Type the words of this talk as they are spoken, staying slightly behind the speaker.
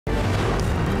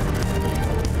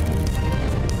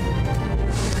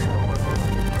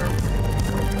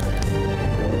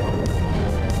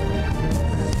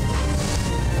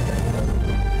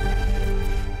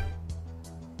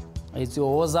It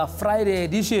was a Friday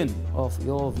edition of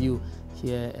Your View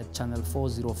here at Channel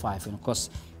 405. And of course,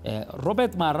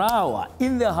 Robert Marawa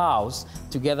in the house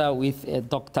together with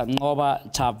Dr. Nqoba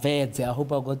Tsabedze. I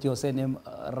hope I got your surname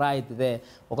right there.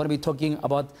 We're going to be talking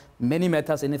about many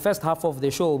matters. In the first half of the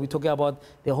show, we're talking about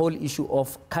the whole issue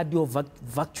of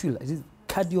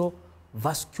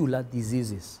cardiovascular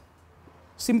diseases.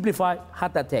 Simplify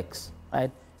heart attacks,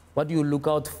 right? What do you look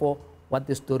out for? What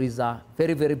the stories are?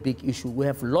 Very, very big issue. We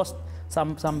have lost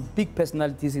some big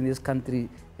personalities in this country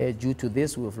due to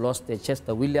this. We've lost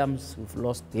Chester Williams, we've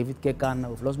lost David Kekana,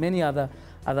 we've lost many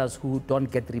others who don't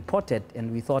get reported.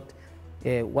 And we thought,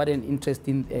 what an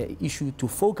interesting issue to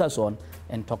focus on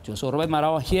and talk to. So Robert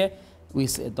Marawa here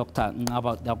with Dr.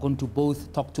 Nqoba. They're going to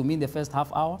both talk to me in the first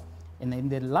half hour. And in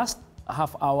the last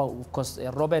half hour, of course,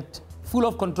 Robert, full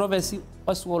of controversy,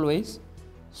 as always.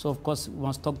 So, of course, we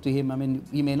must talk to him. I mean,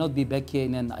 he may not be back here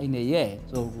in a year,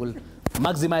 so we'll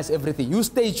maximize everything. You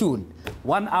stay tuned.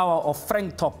 1 hour of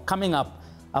frank talk coming up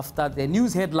after the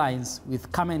news headlines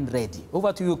with Carmen Ready.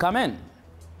 Over to you, Carmen.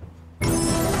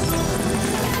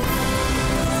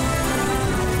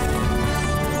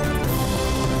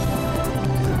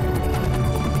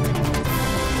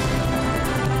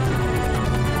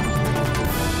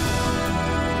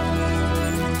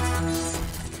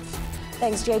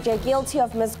 Thanks, JJ. Guilty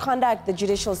of misconduct, the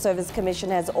Judicial Service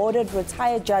Commission has ordered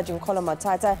retired Judge Nqoba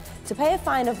Tsabedze to pay a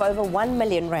fine of over 1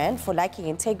 million rand for lacking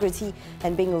integrity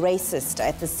and being racist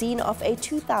at the scene of a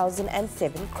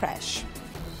 2007 crash.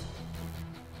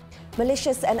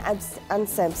 Malicious and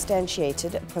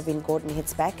unsubstantiated, Pravin Gordhan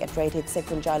hits back at Redhead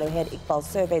Sekunjalo head Iqbal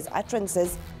Survey's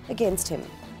utterances against him.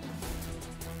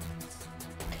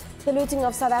 The looting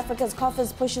of South Africa's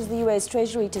coffers pushes the US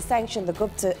Treasury to sanction the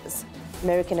Guptas.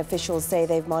 American officials say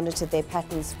they've monitored their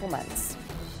patterns for months.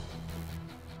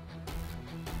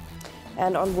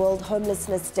 And on World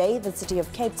Homelessness Day, the city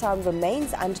of Cape Town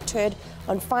remains undeterred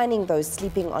on fining those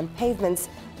sleeping on pavements,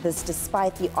 this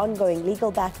despite the ongoing legal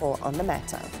battle on the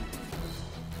matter.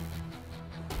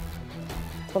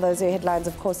 For those are your headlines,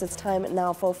 of course, it's time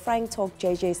now for Frank Talk.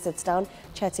 JJ sits down,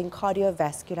 chatting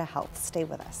cardiovascular health. Stay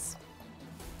with us.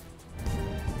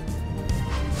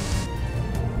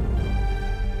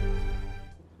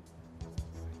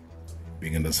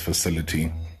 Being in this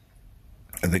facility,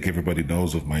 I think everybody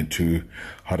knows of my 2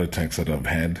 heart attacks that I've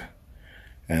had,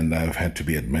 and I've had to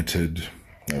be admitted.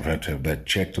 I've had to have that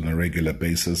checked on a regular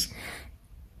basis.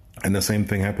 And the same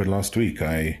thing happened last week.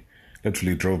 I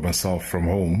literally drove myself from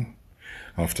home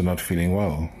after not feeling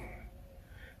well.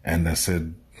 And I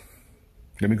said,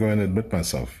 let me go and admit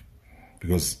myself,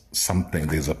 because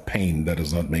there's a pain that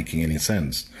is not making any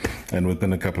sense. And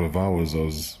within a couple of hours, I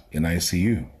was in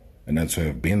ICU. And that's where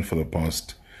I've been for the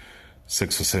past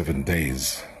 6 or 7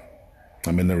 days.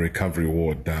 I'm in the recovery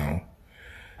ward now,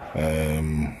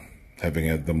 having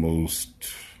had the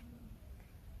most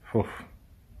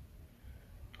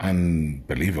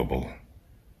unbelievable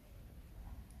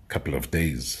couple of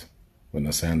days. When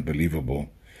I say unbelievable,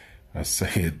 I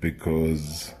say it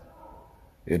because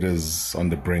it is on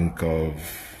the brink of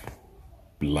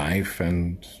life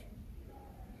and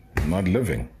not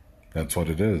living. That's what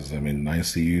it is. I mean,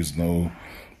 ICU is no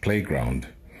playground.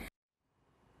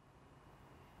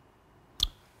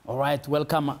 All right,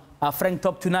 welcome. Frank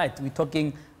Talk tonight. We're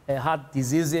talking heart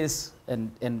diseases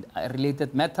and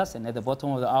related matters. And at the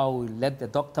bottom of the hour, we'll let the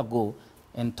doctor go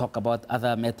and talk about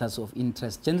other matters of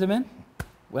interest. Gentlemen,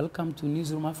 welcome to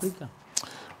Newsroom Africa.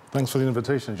 Thanks for the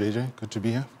invitation, JJ. Good to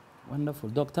be here. Wonderful.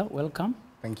 Doctor, welcome.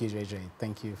 Thank you, JJ.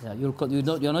 Thank you. Yeah,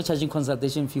 you're not charging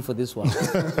consultation fee for this one.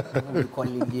 We're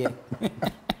calling here.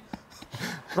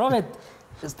 Robert,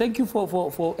 thank you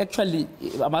for actually,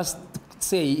 I must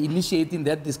say, initiating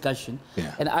that discussion.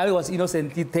 Yeah. And I was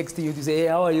innocently texting you to say, hey,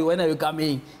 how are you? When are you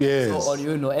coming? Yes. So on,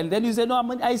 And then you said, no,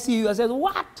 I'm in ICU. I said,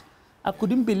 what? I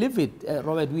couldn't believe it.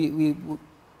 Robert, you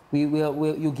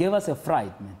gave us a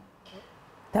fright, man.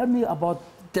 Tell me about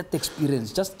that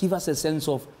experience. Just give us a sense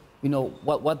of,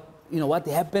 what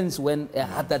happens when a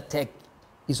heart attack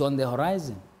is on the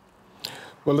horizon?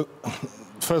 Well,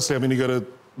 firstly, I mean, you got to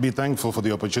be thankful for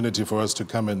the opportunity for us to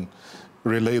come and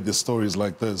relay the stories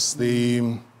like this.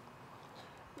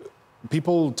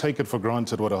 People take it for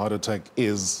granted what a heart attack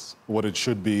is, what it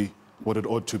should be, what it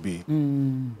ought to be.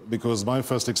 Because my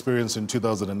first experience in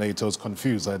 2008, I was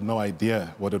confused. I had no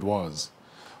idea what it was.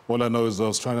 All I know is I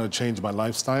was trying to change my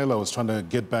lifestyle. I was trying to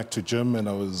get back to gym, and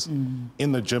I was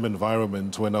in the gym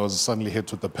environment when I was suddenly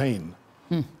hit with the pain.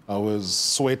 I was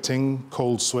sweating,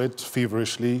 cold sweat,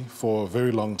 feverishly for a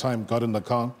very long time. Got in the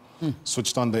car,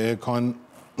 switched on the aircon,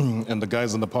 and the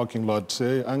guys in the parking lot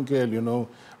say, Uncle,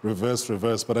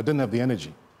 reverse. But I didn't have the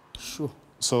energy. Sure.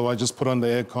 So I just put on the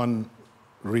aircon,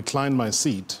 reclined my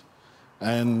seat,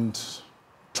 and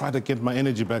tried to get my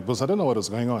energy back because I don't know what was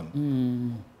going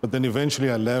on. But then eventually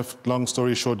I left, long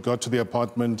story short, got to the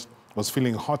apartment, was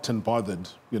feeling hot and bothered.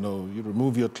 You know, you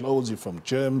remove your clothes, you're from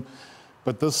gym,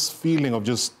 but this feeling of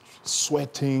just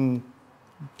sweating,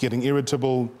 getting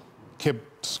irritable,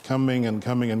 kept coming and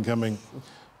coming and coming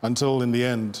until in the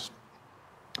end,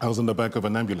 I was in the back of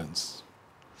an ambulance,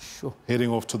 heading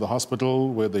off to the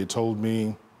hospital where they told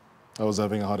me I was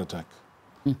having a heart attack.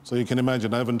 So you can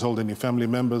imagine, I haven't told any family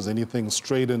members anything,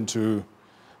 straight into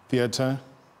theater.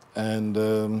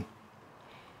 And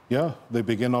yeah, they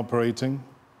began operating.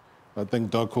 I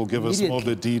think Doc will give us more of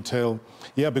the detail.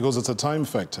 Yeah, because it's a time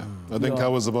factor. I think I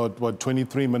was about, what,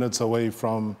 23 minutes away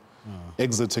from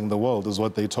exiting the world is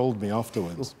what they told me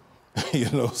afterwards. You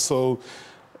know, so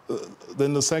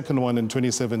then the second one in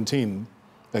 2017,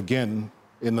 again,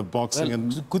 in the boxing. Well,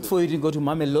 and it's good for you to go to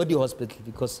Mamelodi Hospital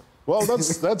because... Well,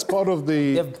 that's part of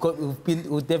the...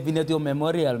 They've been at your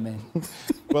memorial, man.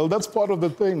 Well, that's part of the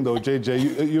thing, though,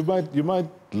 JJ. You might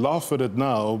laugh at it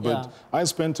now, but I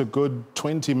spent a good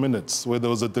 20 minutes where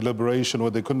there was a deliberation where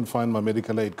they couldn't find my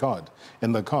medical aid card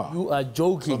in the car. You are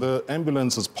joking. So the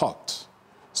ambulance is parked.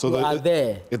 So you are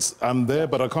there. I'm there,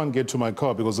 but I can't get to my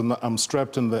car because I'm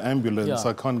strapped in the ambulance.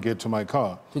 I can't get to my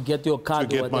car. To get your card.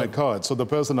 To get my card. So the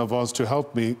person I've asked to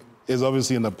help me is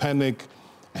obviously in a panic,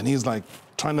 and he's like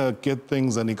trying to get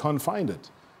things, and he can't find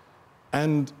it.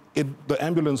 And the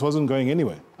ambulance wasn't going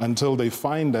anywhere until they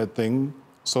find that thing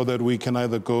so that we can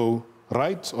either go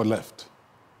right or left.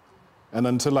 And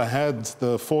until I had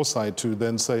the foresight to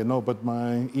then say, no, but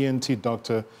my ENT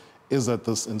doctor is at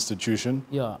this institution.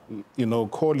 Yeah. You know,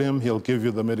 call him, he'll give you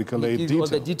the medical aid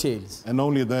details. All the details. And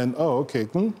only then, oh, okay,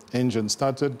 engine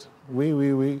started,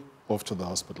 off to the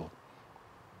hospital.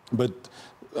 But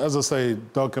as I say,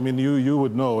 Doc, I mean, you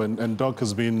would know, and Doc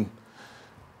has been,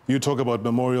 you talk about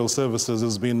memorial services,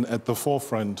 has been at the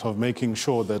forefront of making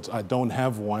sure that I don't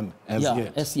have one as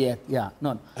yet. As yet,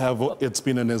 no. It's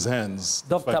been in his hands,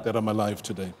 the fact that I'm alive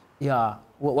today. Yeah,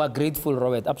 we're grateful,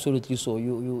 Robert, absolutely so.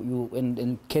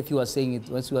 And Kathy was saying it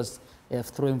when she was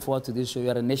throwing forward to this show, you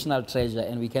are a national treasure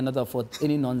and we cannot afford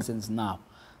any nonsense now.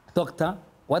 Doctor,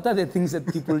 what are the things that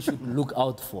people should look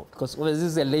out for? Because this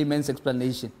is a layman's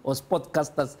explanation or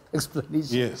sportcaster's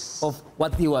explanation of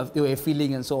what they were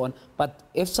feeling and so on. But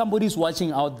if somebody's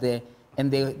watching out there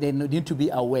and they need to be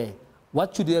aware,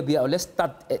 what should they be aware? Let's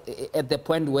start at the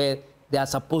point where they are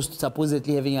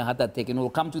supposedly having a heart attack, and we'll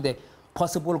come to the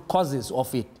possible causes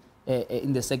of it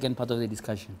in the second part of the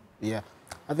discussion. Yeah.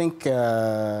 I think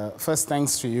first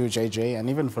thanks to you, JJ, and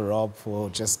even for Rob for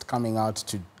just coming out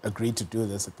to agree to do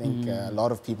this. I think a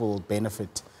lot of people will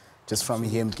benefit just from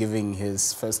him giving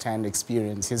his first-hand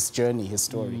experience, his journey, his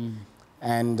story.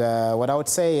 And what I would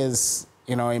say is,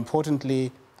 you know,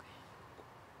 importantly,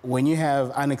 when you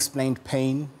have unexplained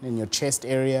pain in your chest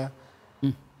area,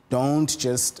 don't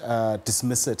just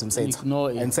dismiss it and say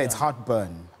it's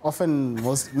heartburn. Often,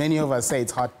 many of us say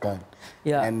it's heartburn,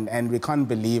 and we can't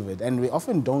believe it. And we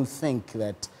often don't think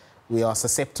that we are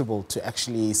susceptible to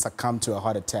actually succumb to a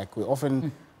heart attack. We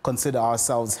often consider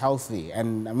ourselves healthy.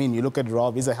 And I mean, you look at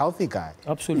Rob, he's a healthy guy.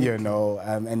 Absolutely. You know,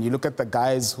 and you look at the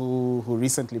guys who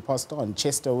recently passed on,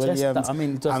 Chester Williams. I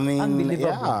mean, unbelievable.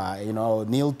 Yeah, you know,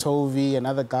 Neil Tovey and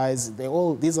other guys,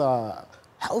 these are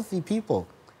healthy people.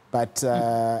 But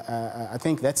I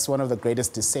think that's one of the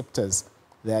greatest deceptors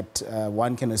that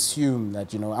one can assume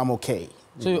that, you know, I'm okay.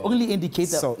 So you only indicate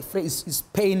that is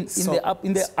pain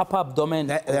in the upper abdomen.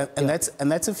 And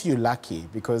that's if you're lucky,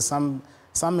 because some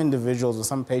individuals or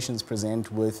some patients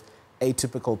present with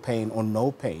atypical pain or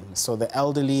no pain. So the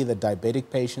elderly, the diabetic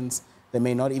patients, they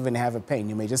may not even have a pain.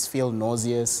 You may just feel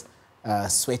nauseous,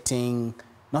 sweating,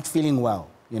 not feeling well.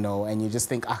 You know, and you just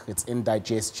think, it's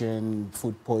indigestion,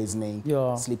 food poisoning,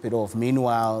 sleep it off.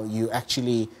 Meanwhile, you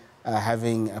actually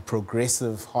having a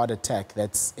progressive heart attack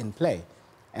that's in play.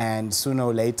 And sooner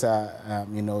or later,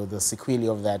 you know, the sequelae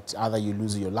of that, either you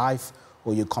lose your life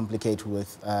or you complicate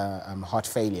with heart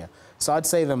failure. So I'd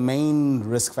say the main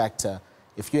risk factor,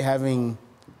 if you're having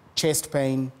chest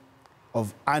pain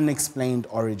of unexplained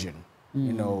origin,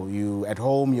 you know, you at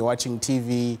home, you're watching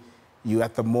TV, you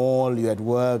at the mall, you at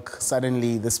work,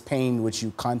 suddenly this pain which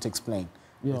you can't explain.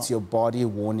 It's your body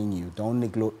warning you. Don't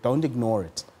ignore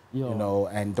it. You know,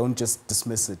 and don't just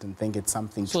dismiss it and think it's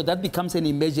something. So that becomes an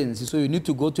emergency. So you need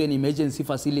to go to an emergency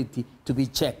facility to be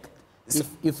checked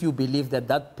if you believe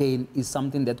that pain is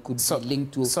something that could be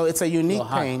linked to. So it's a unique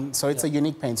pain. So it's a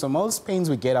unique pain. So most pains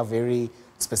we get are very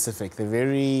specific. They're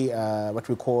very what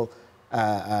we call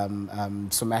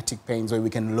somatic pains, where we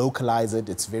can localize it.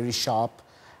 It's very sharp.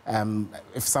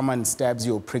 If someone stabs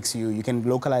you or pricks you, you can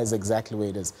localize exactly where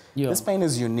it is. Yeah. This pain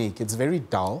is unique. It's very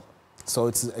dull.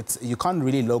 So you can't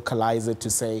really localize it to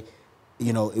say,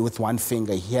 you know, with one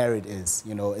finger, here it is.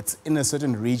 You know, it's in a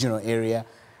certain region or area.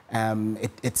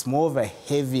 It's more of a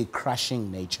heavy,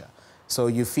 crushing nature. So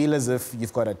you feel as if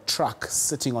you've got a truck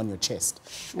sitting on your chest.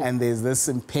 Sure. And there's this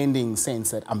impending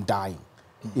sense that I'm dying.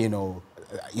 You know,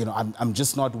 I'm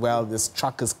just not well. This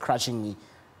truck is crushing me.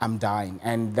 I'm dying.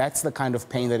 And that's the kind of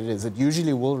pain that it is. It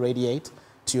usually will radiate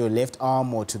to your left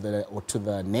arm or to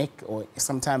the neck or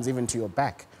sometimes even to your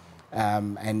back.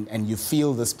 And you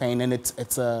feel this pain, and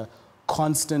it's a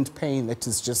constant pain that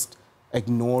is just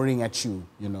ignoring at you,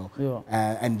 you know. Yeah.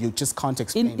 And you just can't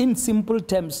explain in simple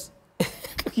terms,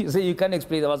 you say you can't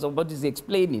explain it, so what is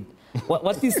explain it?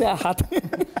 What is a heart?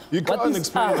 You can't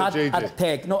explain heart it, JJ.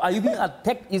 attack? No, are you being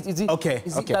attacked? Is it? Okay.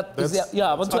 Is okay. It that, is there,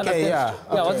 yeah. What's okay. Yeah.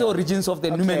 Okay. What's the origins of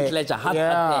the nomenclature? Heart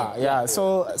attack. Yeah.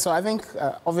 So I think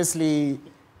obviously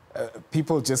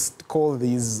people just call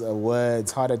these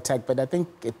words heart attack, but I think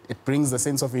it brings the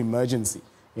sense of emergency.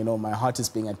 You know, my heart is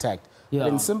being attacked. Yeah. But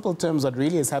in simple terms, what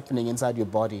really is happening inside your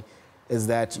body is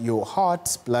that your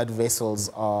heart's blood vessels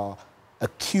are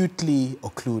acutely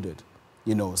occluded.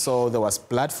 You know, so there was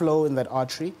blood flow in that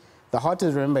artery. The heart,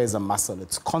 remember, is a muscle.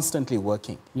 It's constantly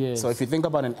working. Yes. So if you think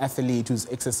about an athlete who's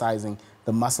exercising,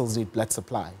 the muscles need blood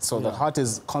supply. So the heart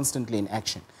is constantly in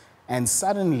action. And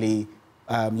suddenly,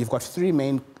 you've got three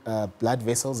main blood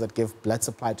vessels that give blood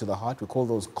supply to the heart. We call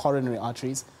those coronary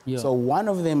arteries. Yeah. So one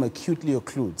of them acutely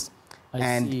occludes.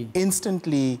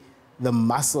 Instantly, the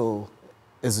muscle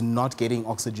is not getting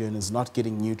oxygen, is not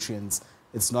getting nutrients,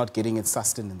 it's not getting its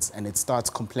sustenance, and it starts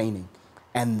complaining.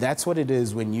 And that's what it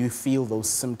is when you feel those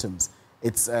symptoms.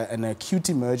 It's an acute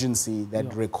emergency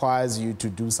that requires you to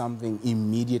do something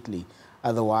immediately.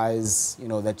 Otherwise, you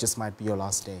know, that just might be your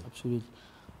last day. Absolutely.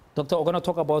 Doctor, we're going to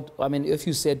talk about, I mean, if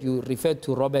you said you referred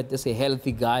to Robert as a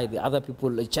healthy guy, the other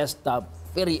people are just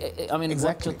very, I mean,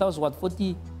 exactly. That was what,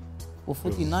 40 or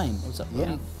 49?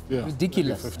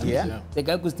 Ridiculous. 50, The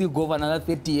guy could still go for another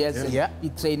 30 years and be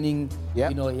training,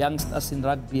 you know, youngsters in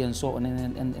rugby and so on,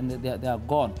 and they are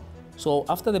gone. So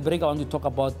after the break, I want to talk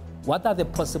about what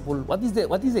is the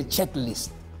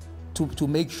checklist to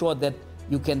make sure that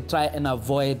you can try and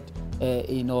avoid,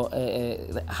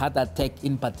 heart attack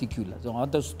in particular. So I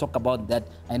want to talk about that.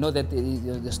 I know that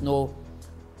there's no,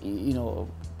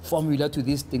 formula to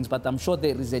these things, but I'm sure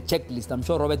there is a checklist. I'm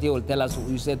sure Robert here will tell us,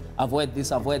 you said avoid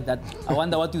this, avoid that. I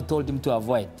wonder what you told him to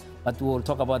avoid, but we will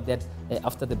talk about that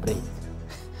after the break.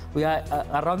 We are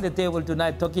around the table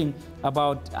tonight talking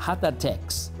about heart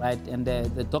attacks, right? And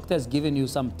the doctor has given you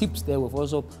some tips there. We've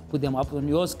also put them up on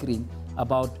your screen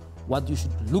about what you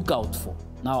should look out for.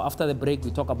 Now, after the break,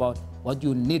 we talk about what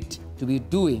you need to be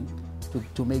doing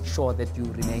to make sure that you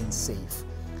remain safe.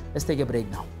 Let's take a break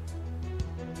now.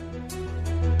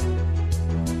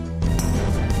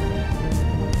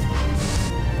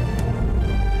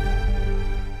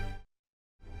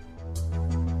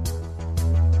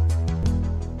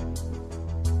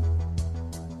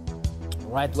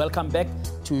 Right, welcome back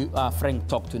to Frank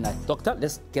Talk tonight. Doctor,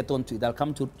 let's get on to it. I'll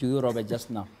come to you, Robert, just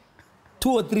now.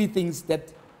 2 or 3 things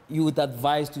that you would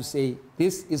advise to say,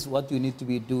 this is what you need to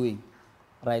be doing,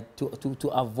 right, to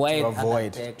avoid heart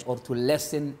attack or to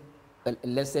lessen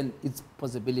its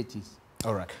possibilities.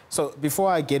 All right. So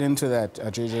before I get into that,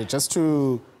 JJ, just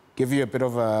to give you a bit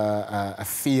of a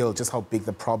feel just how big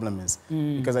the problem is,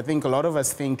 because I think a lot of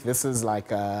us think this is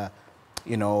like a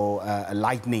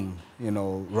lightning,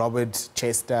 Robert,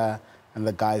 Chester, and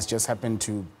the guys just happen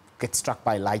to get struck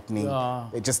by lightning. Yeah.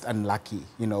 They're just unlucky,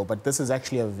 but this is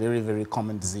actually a very, very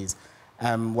common disease.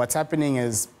 What's happening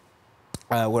is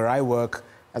where I work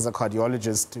as a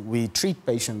cardiologist, we treat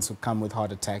patients who come with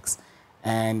heart attacks,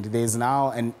 and there's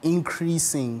now an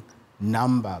increasing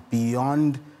number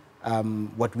beyond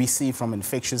what we see from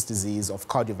infectious disease of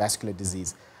cardiovascular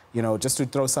disease. Just to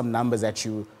throw some numbers at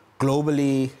you,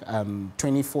 globally,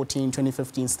 2014,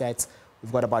 2015 stats,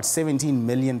 we've got about 17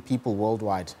 million people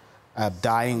worldwide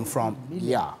dying from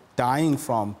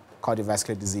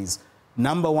cardiovascular disease.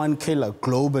 #1 killer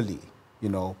globally,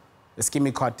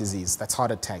 ischemic heart disease, that's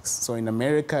heart attacks. So in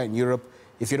America and Europe,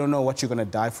 if you don't know what you're going to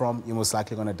die from, you're most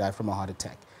likely going to die from a heart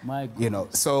attack. My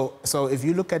goodness. So if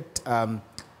you look at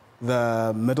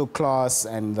the middle class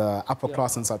and the upper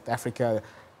class in South Africa,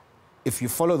 if you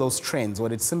follow those trends,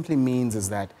 what it simply means is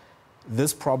that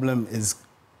this problem is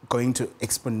going to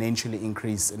exponentially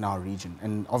increase in our region.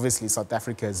 And obviously, South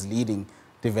Africa is leading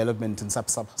development in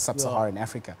sub-Saharan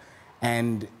Africa.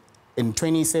 And in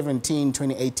 2017,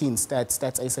 2018,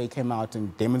 Stats SA came out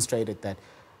and demonstrated that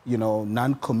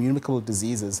non-communicable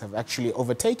diseases have actually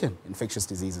overtaken infectious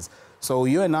diseases. So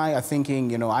you and I are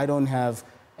thinking, I don't have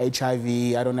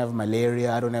HIV, I don't have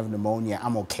malaria, I don't have pneumonia,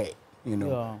 I'm okay.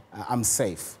 I'm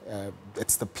safe.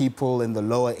 It's the people in the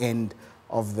lower end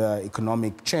of the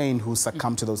economic chain who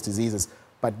succumb to those diseases.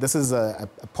 But this is a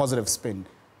positive spin.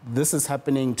 This is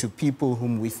happening to people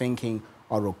whom we're thinking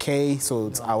are okay. So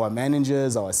it's our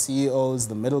managers, our CEOs,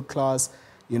 the middle class,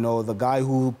 the guy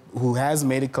who has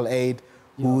medical aid,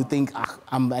 who think,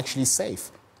 I'm actually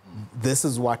safe. This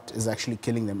is what is actually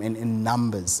killing them in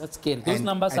numbers. That's scary. Those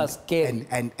numbers are scary.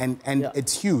 And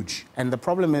it's huge. And the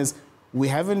problem is we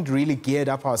haven't really geared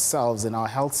up ourselves and our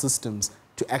health systems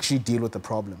to actually deal with the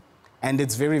problem. And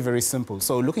it's very, very simple.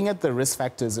 So looking at the risk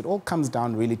factors, it all comes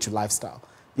down really to lifestyle.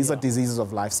 These are diseases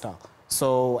of lifestyle.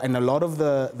 So, and a lot of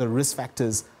the risk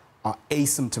factors are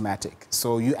asymptomatic.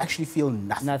 So you actually feel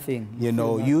nothing.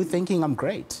 You're thinking I'm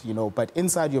great, but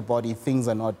inside your body, things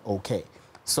are not okay.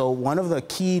 So one of the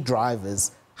key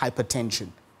drivers, hypertension,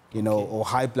 or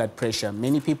high blood pressure.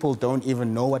 Many people don't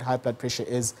even know what high blood pressure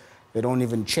is. They don't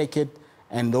even check it.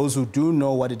 And those who do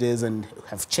know what it is and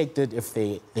have checked it, if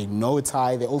they know it's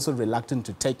high, they're also reluctant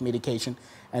to take medication.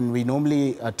 And we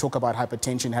normally talk about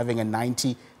hypertension having a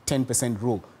 90-10%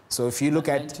 rule. So if you look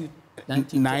at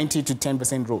 90 to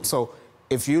 10% rule. So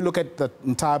if you look at the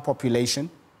entire population,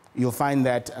 you'll find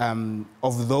that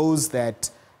of those that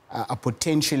are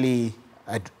potentially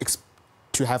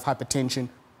to have hypertension,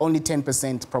 only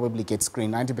 10% probably get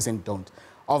screened, 90% don't.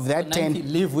 Of that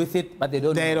 10, live with it, but they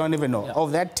don't even know. Yeah.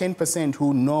 Of that 10%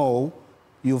 who know,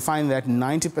 you'll find that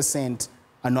 90%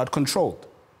 are not controlled.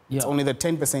 Yeah. It's only the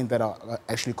 10% that are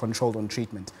actually controlled on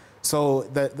treatment. So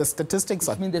the statistics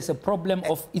are... I mean, there's a problem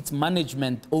of its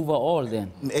management overall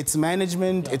then. It's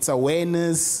management, it's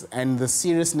awareness, and the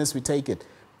seriousness we take it.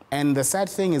 And the sad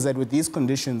thing is that with these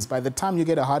conditions, by the time you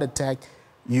get a heart attack,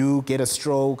 you get a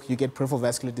stroke, you get peripheral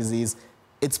vascular disease,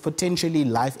 it's potentially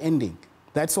life-ending.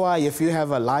 That's why if you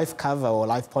have a life cover or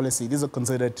life policy, these are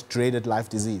considered dreaded life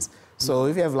disease. So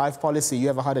if you have life policy, you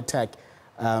have a heart attack,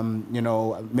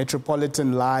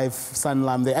 Metropolitan Life,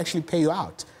 Sanlam, they actually pay you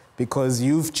out because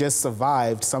you've just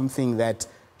survived something that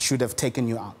should have taken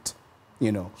you out,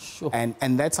 Sure.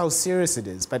 And that's how serious it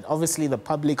is. But obviously the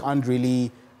public aren't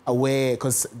really aware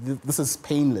because this is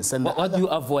painless. And what do you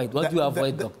avoid? What do you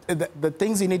avoid, Doctor? The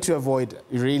things you need to avoid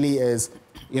really is,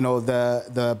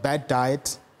 the bad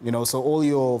diet, so all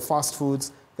your fast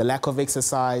foods, the lack of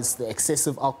exercise, the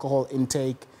excessive alcohol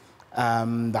intake,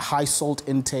 the high salt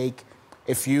intake.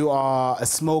 If you are a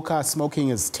smoker, smoking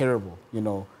is terrible,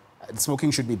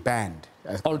 Smoking should be banned.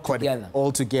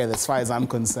 Altogether, as far as I'm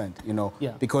concerned,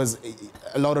 because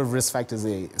a lot of risk factors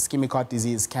there, ischemic heart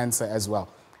disease, cancer as well.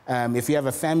 If you have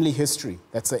a family history,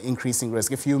 that's an increasing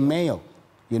risk. If you're male,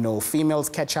 females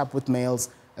catch up with males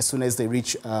as soon as they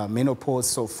reach menopause,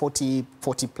 so 40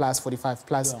 plus, 45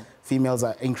 plus, females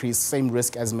are increased, same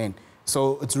risk as men.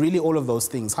 So it's really all of those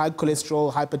things. High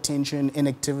cholesterol, hypertension,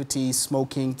 inactivity,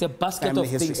 smoking. It's a basket of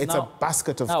things. It's a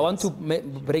basket of things. I want to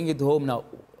bring it home now.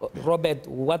 Robert,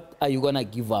 what are you going to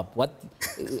give up? What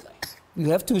you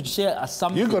have to share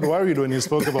something. You got worried when you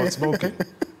spoke about smoking.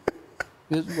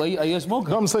 Are you a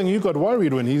smoker? No, I'm saying you got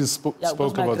worried when he spoke about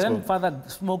smoking. My grandfather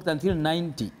smoked until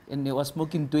 90, and he was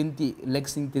smoking 20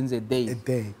 Lexingtons a day. A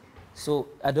day. So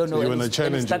I don't know. So you want to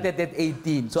challenge him? He started at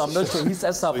 18, so I'm not sure he's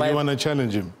a survivor. So you want to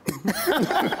challenge him?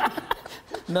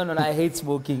 No, I hate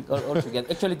smoking altogether.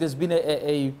 Actually, there's been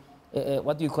a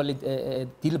what do you call it, a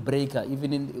deal breaker,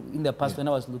 even in the past when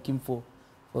I was looking for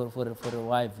a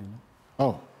wife.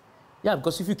 Oh. Yeah,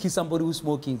 because if you kiss somebody who's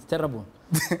smoking, it's terrible.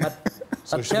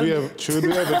 So should we have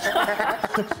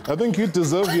I think you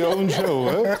deserve your own show,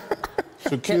 eh?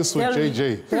 To kiss with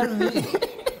JJ.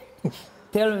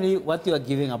 Tell me what you are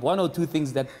giving up. One or two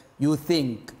things that you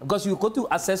think, because you got to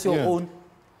assess your own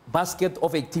basket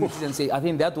of activities and say, I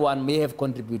think that one may have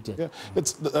contributed. Yeah,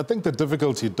 I think the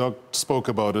difficulty Doc spoke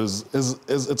about is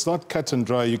it's not cut and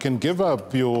dry. You can give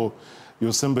up your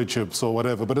Simba chips or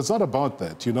whatever, but it's not about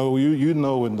that. You know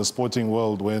in the sporting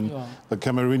world when the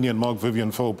Cameroonian Mark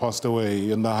Vivian Foe passed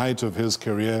away in the height of his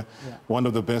career, one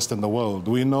of the best in the world.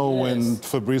 We know when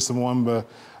Fabrice Mwamba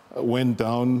went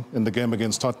down in the game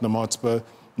against Tottenham Hotspur,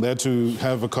 they had to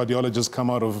have a cardiologist come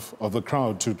out of the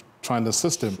crowd to try and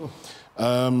assist him.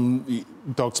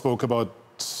 Doc spoke about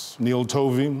Neil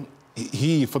Tovey.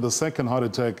 He, for the second heart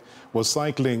attack, was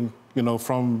cycling,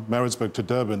 from Maritzburg to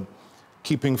Durban,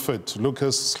 keeping fit.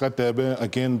 Lucas Radebe,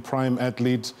 again, prime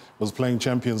athlete, was playing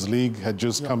Champions League, had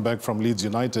just come back from Leeds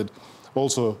United.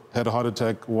 also had a heart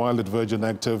attack while at Virgin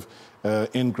Active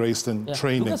in Grayston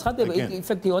training. Lucas had in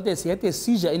fact, he had a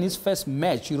seizure in his first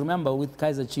match, you remember, with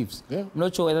Kaizer Chiefs. Yeah. I'm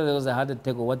not sure whether there was a heart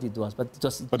attack or what it was, but it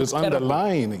was But it's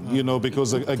underlying, you know,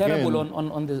 because again... terrible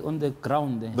on the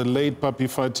ground there. The late Papi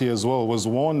Fati as well was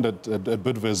warned at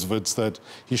Bidvest that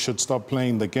he should stop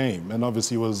playing the game, and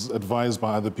obviously was advised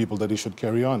by other people that he should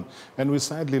carry on. And we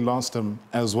sadly lost him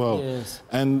as well. Yes.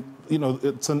 And, you know,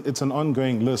 it's an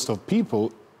ongoing list of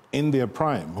people in their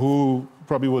prime who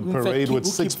probably would parade with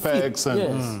six-packs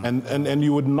and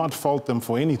you would not fault them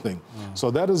for anything. So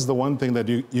that is the one thing that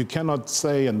you cannot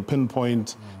say and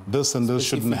pinpoint this and this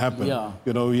shouldn't happen. Yeah.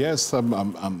 You know, yes,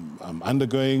 I'm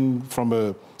undergoing from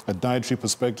a dietary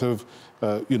perspective,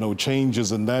 you know,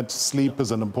 changes in that. Sleep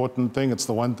is an important thing. It's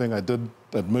the one thing I did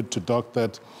admit to Doc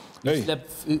that, hey, slept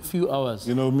a few hours.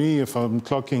 you know, me, if I'm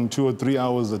clocking 2 or 3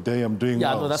 hours a day, I'm doing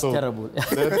well. Yeah, no, that's terrible.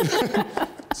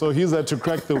 So he's had to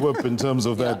crack the whip in terms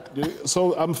of that.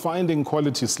 So I'm finding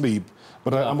quality sleep,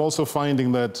 but I'm also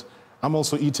finding that I'm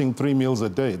also eating 3 meals a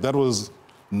day. That was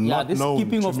not this known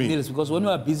skipping to of me. meals, because when we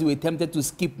are busy, we're tempted to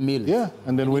skip meals. Yeah,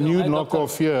 and then when you knock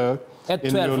off here... At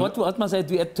 12, what must I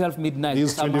do at 12 midnight?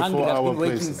 These I'm hungry, I've been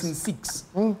waiting places. since 6,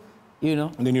 you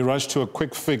know? And then you rush to a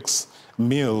quick fix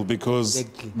meal because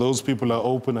those people are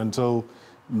open until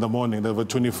the morning. They have a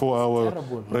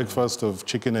 24-hour breakfast of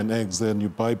chicken and eggs, then you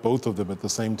buy both of them at the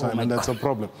same time, and that's a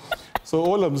problem. So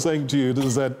all I'm saying to you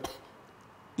is that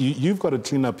you've got to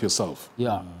clean up yourself.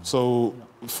 Yeah. So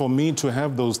for me to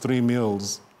have those 3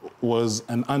 meals was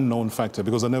an unknown factor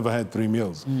because I never had 3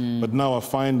 meals. But now I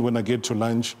find when I get to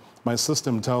lunch, my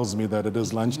system tells me that it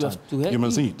is lunchtime. You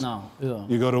must eat. Now. Yeah.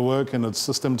 You go to work and the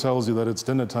system tells you that it's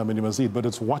dinner time and you must eat, but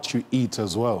it's what you eat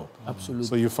as well. Absolutely.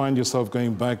 So you find yourself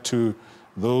going back to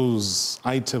those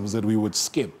items that we would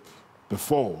skip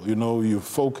before. You know, you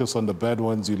focus on the bad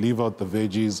ones, you leave out the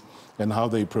veggies and how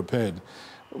they prepared.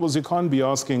 Because you can't be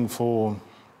asking for,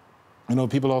 you know,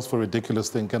 people ask for ridiculous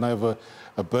things. Can I have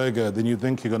a burger? Then you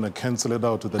think you're going to cancel it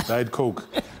out with a Diet Coke.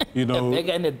 You know, a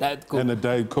burger and a Diet Coke. And a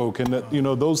Diet Coke. And, that, you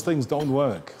know, those things don't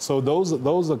work. So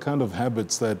those are kind of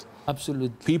habits that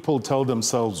people tell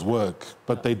themselves work,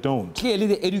 but they don't. Clearly,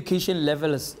 the education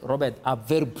levels, Robert, are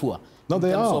very poor. No,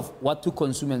 they are. In terms of what to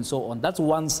consume and so on. That's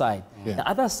one side. Yeah. The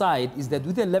other side is that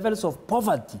with the levels of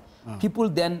poverty, people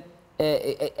then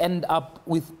end up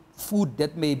with food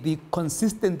that may be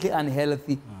consistently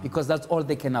unhealthy because that's all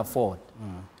they can afford.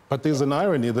 But there's an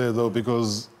irony there, though,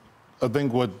 because I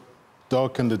think what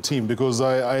Doc and the team, because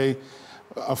I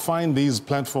find these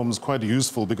platforms quite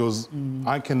useful because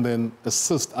I can then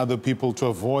assist other people to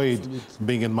avoid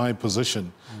being in my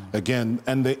position again,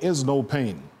 and there is no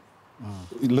pain.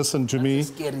 Listen to me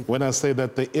when I say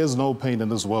that there is no pain in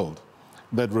this world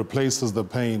that replaces the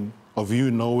pain of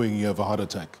you knowing you have a heart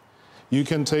attack. You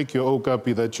can take your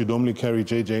okapi that you normally carry,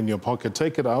 JJ, in your pocket,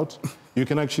 take it out. You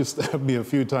can actually stab me a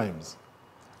few times.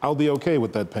 I'll be okay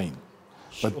with that pain.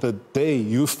 But the day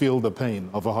you feel the pain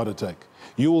of a heart attack,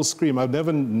 you will scream. I've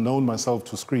never known myself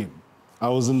to scream. I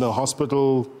was in the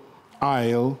hospital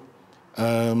aisle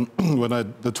when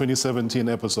the 2017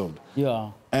 episode.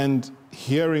 Yeah. And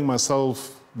hearing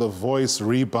myself, the voice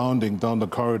rebounding down the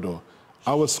corridor,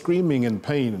 I was screaming in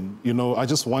pain. You know, I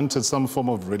just wanted some form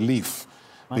of relief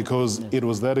because it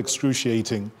was that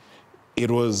excruciating.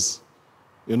 It was,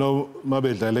 you know,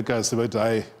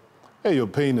 hey, your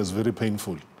pain is very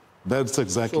painful. That's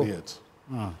exactly it.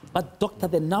 But doctor,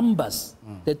 the numbers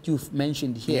that you've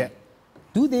mentioned here,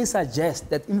 do they suggest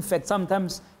that, in fact,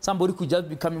 sometimes somebody could just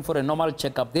be coming for a normal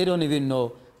checkup, they don't even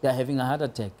know they're having a heart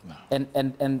attack?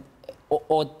 No.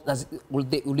 Or will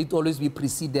it always be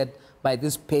preceded by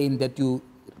this pain that you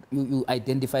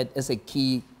identified as a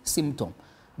key symptom?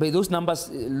 But those numbers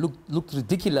look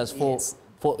ridiculous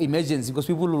for emergency, because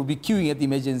people will be queuing at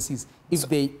emergencies if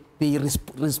they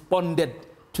responded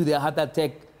to their heart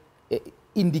attack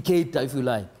indicator, if you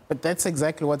like. But that's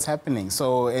exactly what's happening.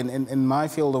 So in my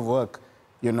field of work,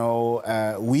 you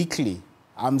know, weekly,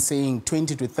 I'm seeing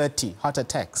 20 to 30 heart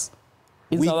attacks.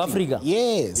 In South Africa?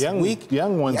 Yes.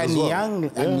 Young ones and as well.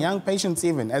 And young patients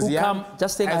even. As who young, come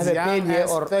just saying I have a pain here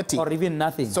or even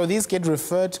nothing. So these get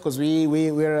referred, because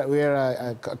we're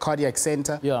a cardiac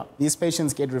center. Yeah. These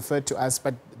patients get referred to us,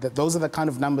 but those are the kind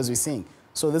of numbers we're seeing.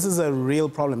 So this is a real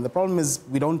problem. The problem is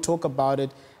we don't talk about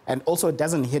it, and also it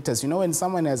doesn't hit us. You know, when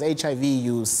someone has HIV,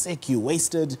 you're sick, you're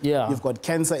wasted, you've got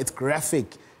cancer, it's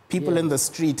graphic. People in the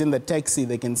street, in the taxi,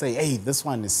 they can say, hey, this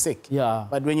one is sick. Yeah.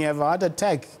 But when you have a heart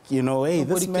attack, you know, hey,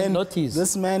 this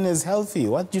man is healthy.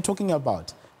 What are you talking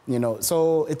about? You know,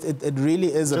 so it really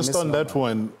is a Just on that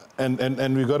one,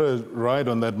 and we got to ride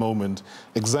on that moment,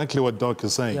 exactly what Doc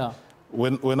is saying. Yeah.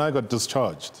 When I got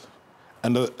discharged,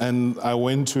 And I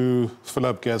went to fill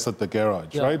up gas at the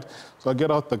garage, right? So I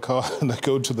get out the car and I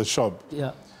go to the shop.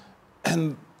 Yeah.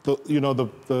 And the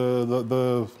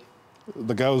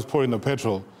guy who's pouring the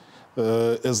petrol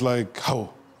is like,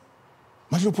 how?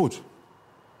 Majuput,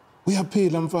 we are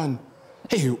paid, I'm fine.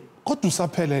 Hey, what do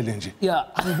you Yeah.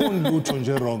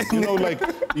 wrong? You know, like,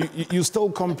 you still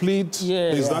complete,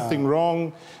 there's nothing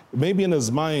wrong. Maybe in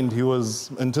his mind, he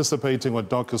was anticipating what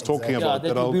Doc is talking about,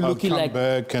 that I'll come like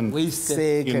back and,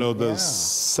 you know, the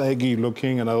saggy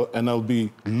looking, and I'll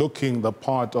be looking the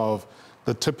part of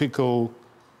the typical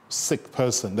sick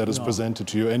person that is presented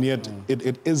to you, and yet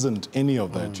it isn't any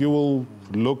of that. You will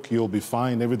look, you'll be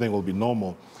fine, everything will be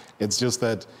normal. It's just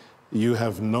that you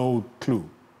have no clue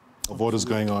of what is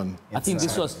going on. I think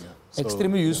this was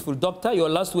extremely useful. Doctor, your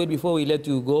last word before we let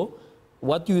you go.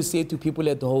 What do you say to people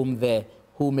at home there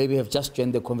who maybe have just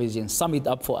joined the conversation? Sum it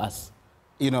up for us.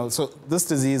 You know, so this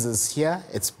disease is here,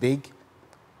 it's big.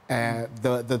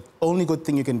 The only good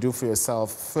thing you can do for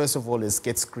yourself, first of all, is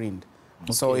get screened.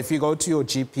 Okay. So if you go to your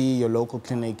GP, your local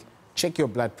clinic, check your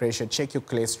blood pressure, check your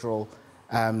cholesterol,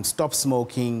 stop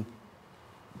smoking.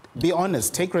 Be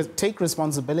honest, take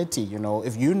responsibility, you know.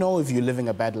 If you're living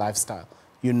a bad lifestyle,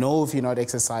 you know if you're not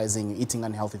exercising, eating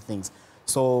unhealthy things.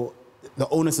 So the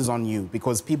onus is on you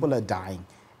because people are dying,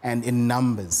 and in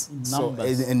numbers. So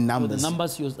the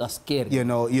numbers are scary. You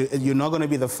know, you're not going to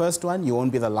be the first one, you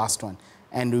won't be the last one.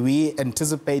 And we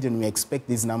anticipate and we expect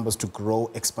these numbers to grow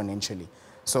exponentially.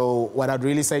 So what I'd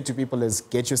really say to people is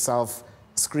get yourself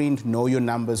screened, know your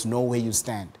numbers, know where you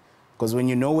stand. Because when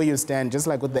you know where you stand, just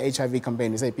like with the HIV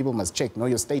campaign, you say people must check, know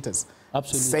your status.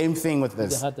 Absolutely. Same thing with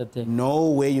this. Know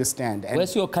where you stand. And,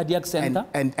 where's your cardiac center?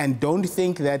 And don't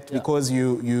think that because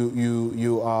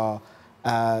you are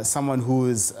someone who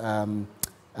is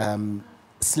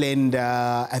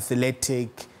slender,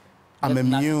 athletic, I'm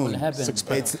immune.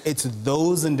 It's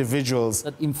those individuals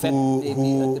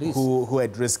who are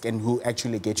at risk and who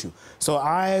actually get you. So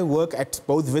I work at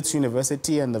both Wits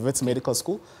University and the Wits Medical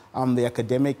School. I'm the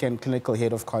academic and clinical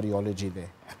head of cardiology there.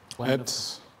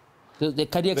 At the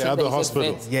cardiac center other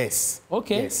hospital? Yes.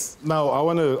 Okay. Yes. Now, I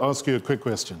want to ask you a quick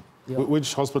question. Yeah.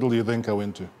 Which hospital do you think I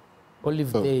went to?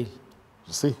 Olivedale.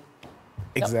 You see?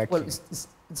 Exactly. Well,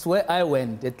 it's where I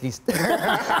went, at least.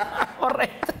 All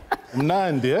right.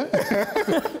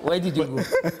 Where did you go?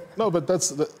 No, but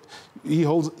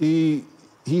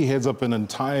he heads up an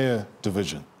entire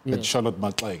division at Charlotte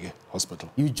Maxeke Hospital.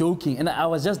 You're joking. And I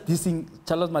was just dissing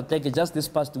Charlotte Maxeke just this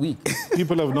past week.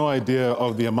 People have no idea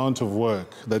of the amount of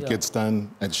work that gets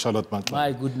done at Charlotte Maxeke.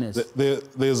 My goodness.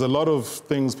 There's a lot of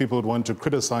things people would want to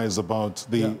criticize about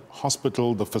the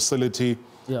hospital, the facility,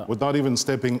 without even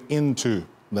stepping into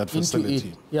that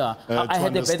facility. I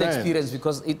had a bad experience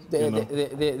because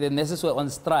the nurses were on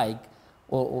strike,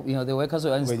 or the workers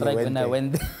were on strike when I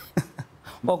went there.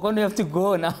 We're going to have to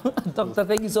go now. Doctor,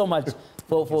 thank you so much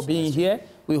for being here.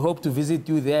 We hope to visit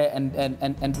you there, and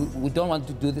we don't want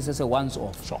to do this as a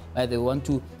once-off. Sure. They want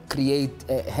to create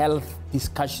health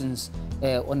discussions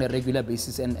on a regular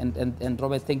basis. And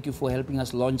Robert, thank you for helping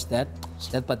us launch that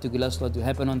particular slot to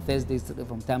happen on Thursdays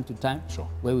from time to time,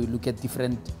 where we look at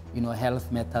different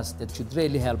health matters that should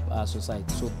really help our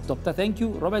society. So, Doctor, thank you.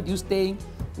 Robert, you staying.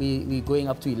 We're going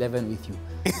up to 11 with you.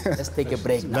 Let's take a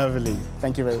break now. Lovely.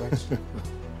 Thank you very much.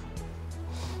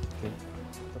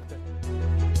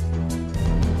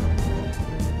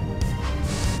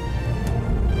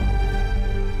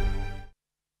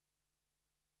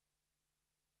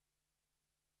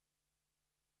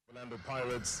 Orlando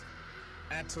Pirates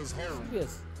at his home.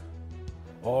 Yes.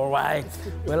 All right.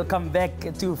 Welcome back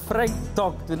to Frank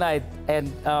Talk tonight.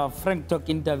 And Frank Talk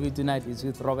interview tonight is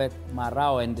with Robert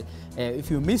Marawa. And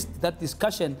if you missed that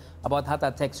discussion about heart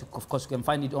attacks, of course, you can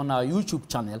find it on our YouTube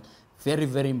channel. Very,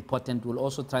 very important. We'll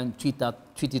also try and tweet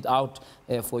it out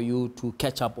for you to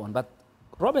catch up on. But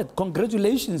Robert,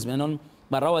 congratulations, man, on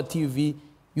Marawa TV.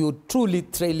 You're truly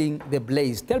trailing the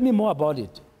blaze. Tell me more about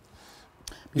it.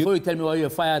 Before you tell me why you were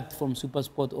fired from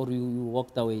SuperSport or you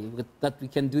walked away, that we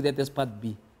can do that as part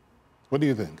B. What do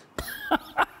you think?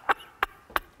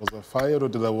 Was I fired or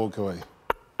did I walk away?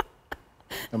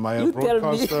 Am I a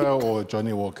broadcaster or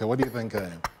Johnny Walker? What do you think I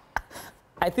am?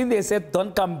 I think they said,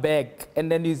 don't come back.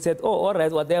 And then you said, oh, all right,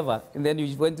 whatever. And then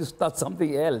you went to start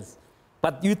something else.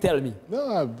 But you tell me.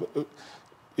 No,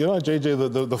 you know,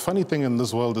 JJ, the funny thing in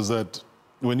this world is that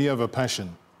when you have a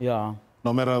passion, no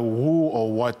matter who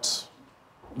or what,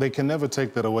 they can never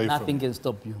take that away from you. Nothing can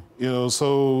stop you. You know,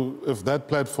 so if that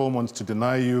platform wants to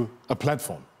deny you a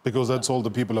platform, because that's all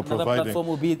the people are providing,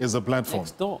 is a platform.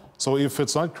 Next door. So if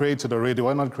it's not created already,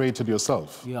 why not create it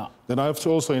yourself? Then I have to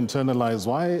also internalize,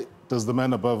 why does the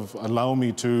man above allow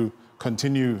me to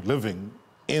continue living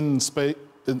in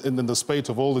the spate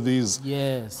of all of these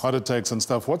heart attacks and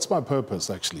stuff, what's my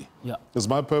purpose, actually? Yeah. Is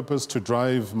my purpose to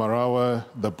drive Marawa,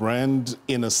 the brand,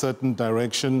 in a certain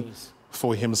direction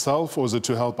for himself, or is it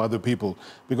to help other people?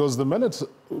 Because the minute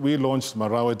we launched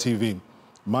Marawa TV,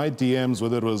 my DMs,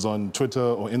 whether it was on Twitter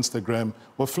or Instagram,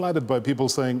 were flooded by people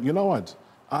saying, you know what,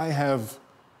 I have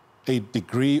a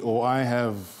degree or I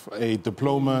have a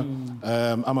diploma,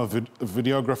 I'm a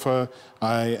videographer,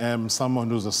 I am someone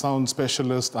who's a sound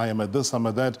specialist, I am a this, I'm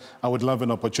a that, I would love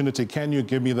an opportunity, can you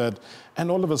give me that?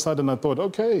 And all of a sudden I thought,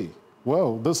 okay,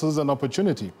 well, this is an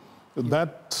opportunity.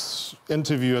 That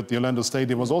interview at the Orlando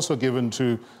Stadium was also given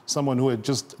to someone who had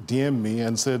just DM'd me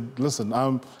and said, listen,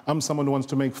 I'm someone who wants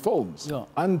to make films.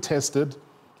 Untested.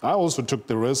 I also took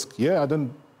the risk. Yeah, I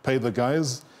didn't pay the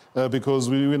guys because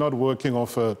we're not working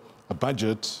off a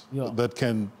budget that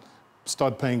can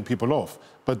start paying people off.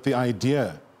 But the idea,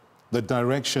 the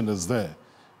direction is there.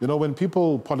 You know, when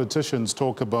politicians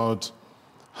talk about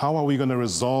how are we going to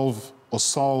resolve or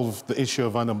solve the issue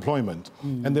of unemployment,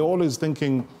 and they're always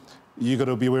thinking, you got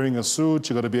to be wearing a suit,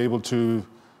 you got to be able to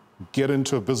get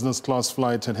into a business class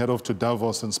flight and head off to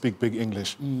Davos and speak big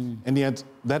English. And yet,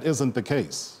 that isn't the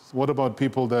case. What about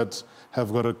people that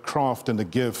have got a craft and a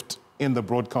gift in the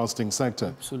broadcasting sector?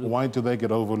 Absolutely. Why do they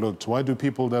get overlooked? Why do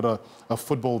people that are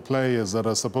football players that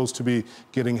are supposed to be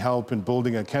getting help in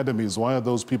building academies, why are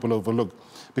those people overlooked?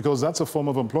 Because that's a form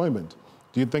of employment.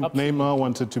 Do you think Neymar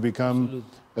wanted to become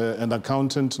an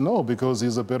accountant? No, because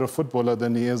he's a better footballer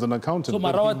than he is an accountant. So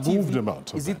Marawa TV, moved him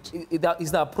out.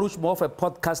 Is the approach more of a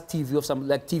podcast TV or something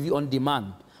like TV on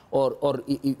demand? Or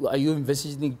are you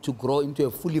envisioning to grow into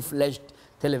a fully fledged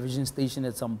television station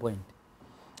at some point?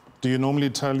 Do you normally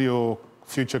tell your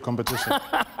future competition?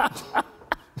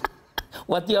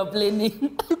 What you are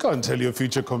planning? You can't tell your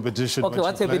future competition. Okay,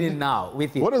 what's happening now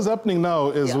with it? What is happening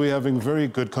now is we're having very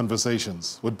good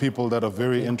conversations with people that are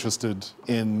very interested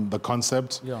in the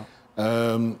concept,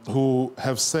 who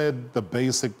have said the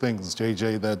basic things,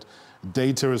 JJ, that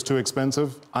data is too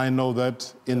expensive. I know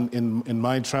that in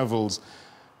my travels,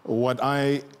 what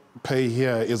I pay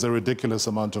here is a ridiculous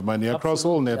amount of money across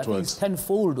all networks. I think it's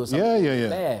tenfold or something.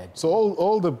 Yeah. So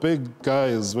all the big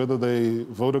guys, whether they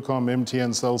Vodacom,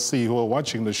 MTN, Cell C, who are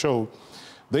watching the show,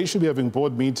 they should be having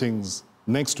board meetings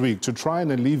next week to try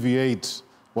and alleviate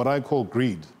what I call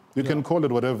greed. You can call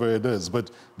it whatever it is,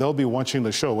 but they'll be watching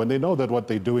the show and they know that what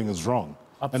they're doing is wrong.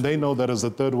 And they know that as a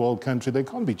third world country, they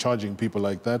can't be charging people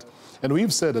like that. And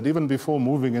we've said that even before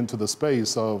moving into the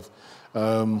space of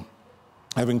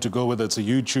having to go, whether it's a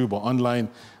YouTube or online,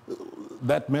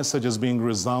 that message is being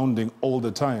resounding all the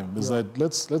time, is that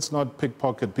let's not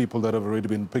pickpocket people that have already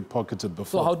been pickpocketed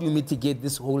before. So how do you mitigate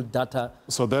this whole data?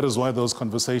 So that is why those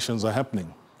conversations are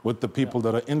happening with the people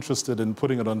that are interested in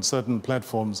putting it on certain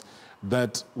platforms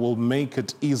that will make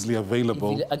it easily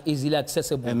available. Easily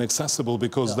accessible. And accessible,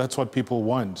 because that's what people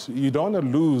want. You don't want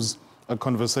to lose a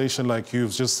conversation like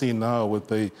you've just seen now with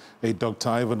a Dr.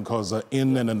 Ivan Khoza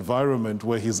in an environment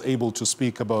where he's able to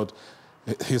speak about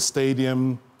his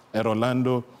stadium at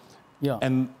Orlando,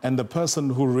 and the person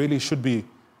who really should be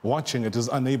watching it is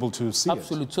unable to see it.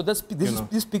 Absolutely. So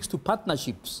this speaks to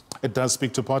partnerships. It does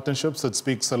speak to partnerships. It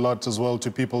speaks a lot as well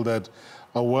to people that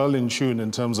are well in tune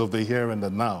in terms of the here and the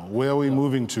now. Where are we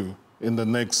moving to in the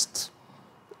next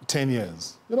 10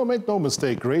 years. You know, make no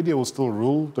mistake, radio will still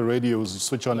rule. The radio is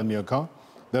switch on in your car.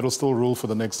 That will still rule for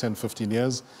the next 10, 15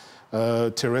 years.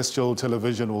 Terrestrial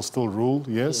television will still rule,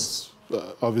 yes.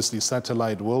 Obviously,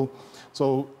 satellite will.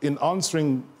 So in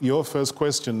answering your first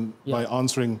question by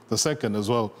answering the second as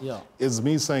well, is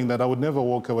me saying that I would never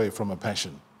walk away from a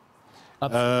passion.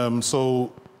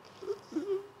 So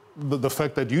the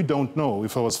fact that you don't know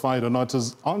if I was fired or not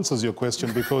answers your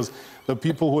question, because the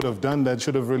people who would have done that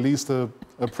should have released a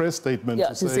press statement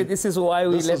to say, this is why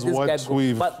we let this guy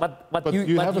go. But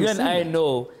you and I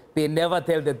know they never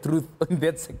tell the truth in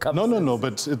that circumstance. No,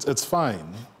 but it's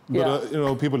fine. But, you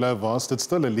know, people have asked. It's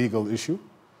still a legal issue.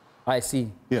 I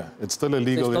see. Yeah, it's still a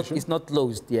legal issue. It's not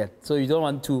closed yet. So you don't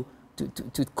want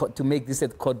to make this a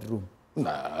courtroom.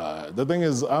 Nah, the thing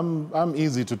is, I'm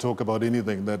easy to talk about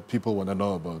anything that people want to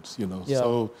know about, you know.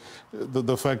 So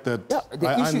the fact that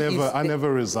I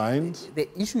never resigned. The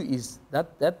issue is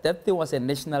that thing was a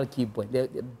national key point.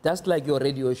 That's like your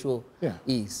radio show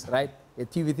is, right? The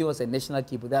TV thing was a national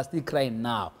key point. They're still crying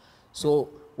now. So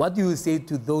what do you say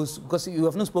to those? Because you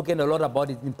have not spoken a lot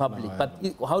about it in public, but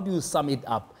how do you sum it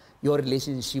up, your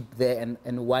relationship there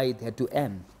and why it had to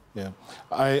end? Yeah,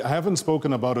 I haven't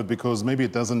spoken about it because maybe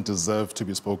it doesn't deserve to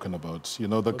be spoken about. You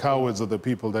know, the cowards are the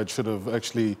people that should have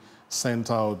actually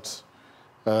sent out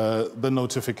the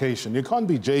notification. You can't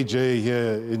be JJ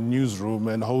here in newsroom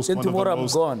and host Then one of the tomorrow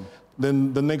most... I'm gone.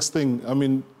 Then the next thing, I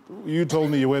mean, you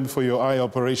told me you went for your eye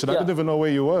operation. I Yeah. didn't even know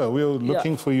where you were. We were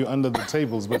looking for you under the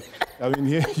tables. But, I mean,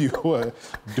 here you were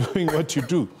doing what you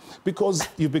do. Because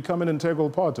you've become an integral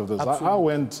part of this. I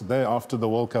went there after the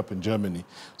World Cup in Germany.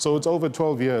 So it's over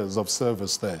 12 years of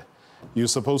service there. You're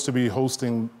supposed to be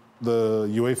hosting the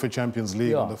UEFA Champions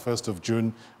League on the 1st of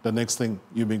June. The next thing,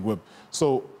 you're being whipped.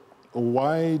 So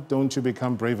why don't you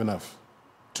become brave enough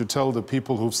to tell the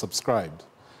people who've subscribed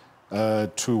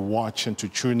to watch and to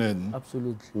tune in?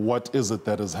 Absolutely. What is it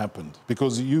that has happened?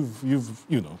 Because you've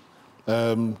you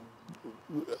know,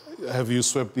 have you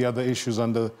swept the other issues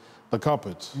under the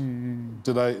carpet?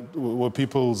 Were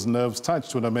people's nerves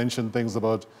touched when I mentioned things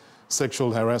about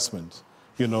sexual harassment?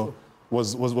 You know,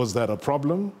 was that a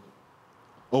problem?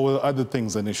 Or were other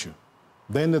things an issue?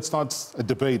 Then it starts a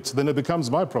debate. Then it becomes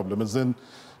my problem. And then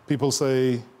people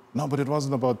say, no, but it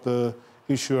wasn't about the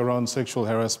issue around sexual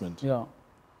harassment. Yeah.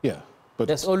 Yeah. But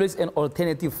there's always an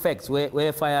alternative fact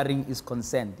where firing is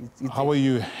consent. How are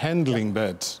you handling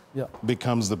that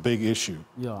becomes the big issue.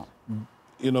 Yeah.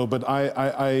 You know, but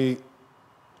I'm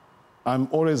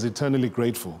always eternally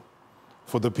grateful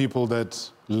for the people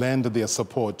that lend their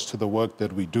support to the work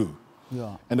that we do.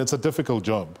 Yeah. And it's a difficult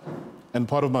job. And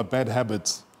part of my bad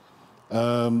habits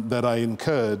that I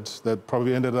incurred that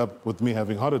probably ended up with me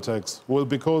having heart attacks was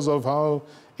because of how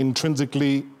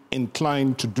intrinsically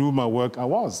inclined to do my work I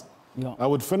was. Yeah. I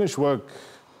would finish work,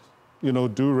 you know,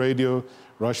 do radio,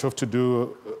 rush off to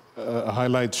do a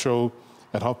highlight show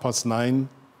at 9:30,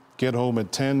 get home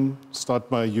at 10, start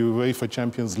my UEFA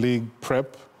Champions League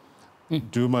prep,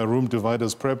 do my room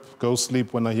dividers prep, go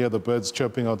sleep when I hear the birds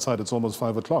chirping outside. It's almost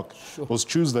 5 o'clock. Sure. It was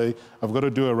Tuesday. I've got to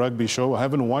do a rugby show. I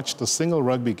haven't watched a single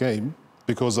rugby game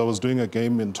because I was doing a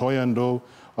game in Thohoyandou.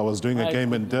 I was doing a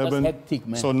game in Durban. That's hectic,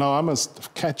 man. So now I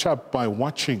must catch up by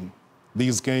watching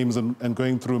these games and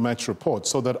going through match reports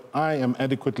so that I am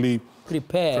adequately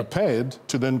prepared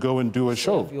to then go and do a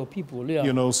show. Your people, yeah.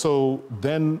 You know, so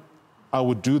then I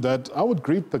would do that. I would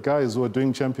greet the guys who are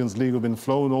doing Champions League, who've been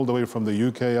flown all the way from the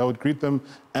UK. I would greet them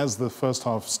as the first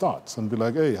half starts and be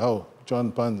like, hey,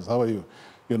 John Pans, how are you?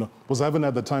 You know, because I haven't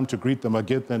had the time to greet them. I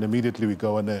get there and immediately we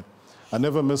go in there. I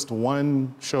never missed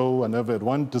one show. I never had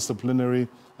one disciplinary.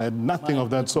 I had nothing of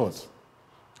that sort.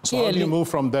 So how do you move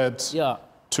from that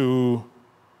to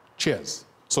cheers?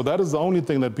 So that is the only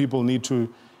thing that people need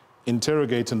to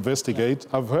interrogate, investigate.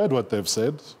 I've heard what they've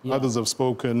said. Others have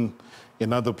spoken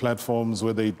in other platforms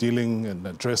where they're dealing and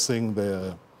addressing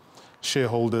their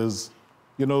shareholders.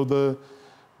 You know,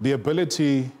 the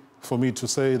ability for me to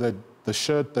say that the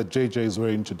shirt that JJ is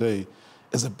wearing today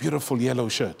is a beautiful yellow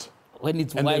shirt. When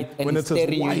it's white and it's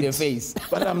staring you in the face.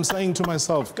 But I'm saying to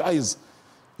myself, guys,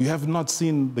 you have not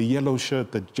seen the yellow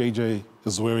shirt that JJ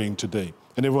is wearing today.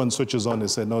 And everyone switches on and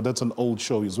says, no, that's an old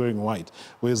show. He's wearing white.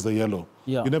 Where's the yellow?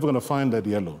 Yeah. You're never going to find that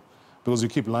yellow because you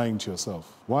keep lying to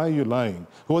yourself. Why are you lying?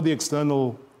 Who are the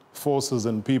external forces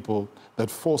and people that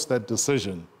force that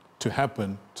decision to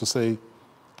happen to say,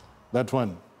 that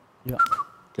one,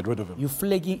 get rid of him? You're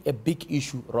flagging a big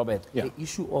issue, Robert. The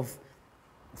issue of,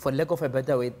 for lack of a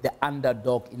better way, the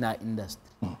underdog in our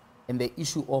industry. And the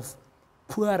issue of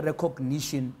poor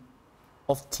recognition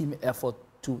of team effort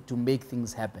to make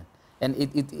things happen. And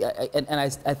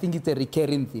I think it's a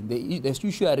recurring thing. The issue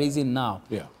you are raising now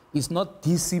is not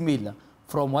dissimilar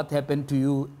from what happened to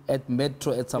you at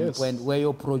Metro at some point, where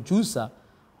your producer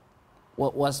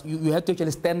you had to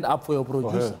actually stand up for your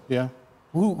producer.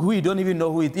 Who you don't even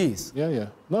know who it is.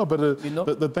 No, but you know?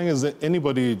 the thing is that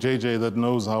anybody, JJ, that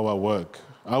knows how I work,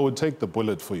 I would take the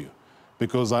bullet for you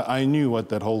because I knew what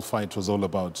that whole fight was all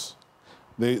about.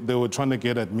 They were trying to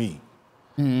get at me,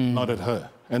 not at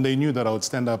her. And they knew that I would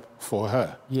stand up for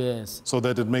her. Yes. So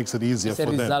that it makes it easier for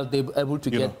them. As a result, they were able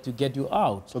to get you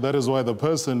out. So that is why the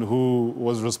person who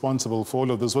was responsible for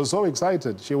all of this was so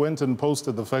excited. She went and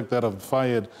posted the fact that I've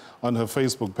fired on her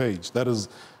Facebook page. That is,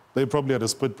 they probably had a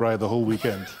spit bri the whole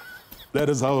weekend. That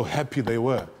is how happy they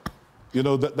were. You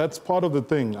know, that's part of the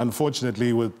thing,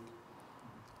 unfortunately, with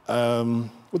a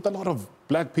lot of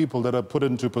black people that are put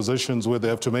into positions where they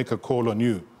have to make a call on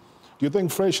you. Do you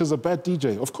think Fresh is a bad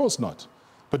DJ? Of course not.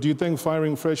 But do you think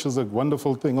firing Fresh is a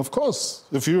wonderful thing? Of course.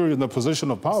 If you're in a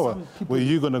position of power, where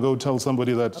you're going to go tell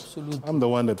somebody that I'm the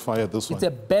one that fired this one. It's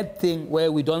a bad thing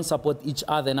where we don't support each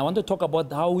other. And I want to talk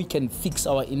about how we can fix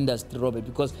our industry, Robert,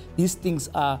 because these things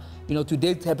are, you know, today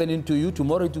it's happening to you,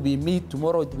 tomorrow it will be me,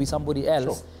 tomorrow it will be somebody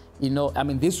else. Sure. You know, I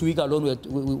mean, this week alone,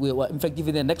 we were, in fact,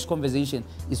 even the next conversation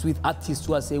is with artists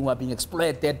who are saying we're being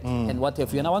exploited and what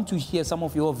have you. And I want to hear some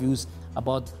of your views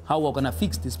about how we're going to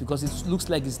fix this, because it looks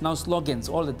like it's now slogans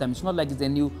all the time. It's not like it's a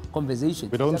new conversation.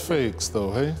 We don't fix,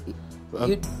 though, hey?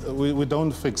 We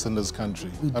don't fix in this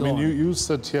country. I mean, you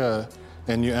sit here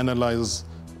and you analyze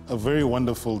a very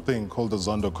wonderful thing called the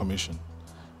Zondo Commission.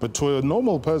 But to a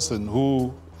normal person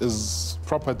who is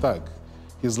proper thug,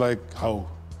 he's like, how?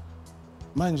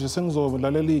 Manje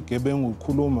sengizolaleli igebengu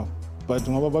ukhuluma, but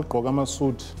ngoba bagqoka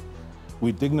ama-suit,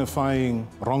 we're dignifying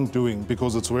wrongdoing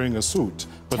because it's wearing a suit,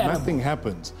 but nothing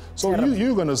happens. So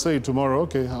you're going to say tomorrow,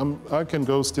 okay, I can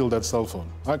go steal that cell phone.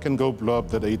 I can go blow up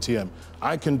that ATM.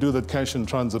 I can do that cash in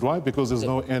transit. Why? Because there's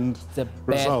no end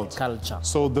result. Culture.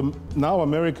 So now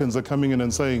Americans are coming in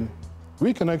and saying,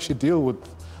 we can actually deal with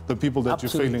the people that you're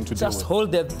failing to deal with. Just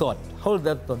hold that thought,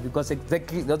 because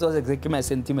exactly that was exactly my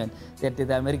sentiment, that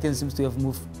the Americans seems to have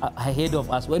moved ahead of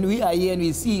us. When we are here and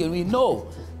we see and we know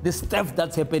the stuff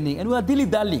that's happening, and we are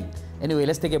dilly-dallying. Anyway,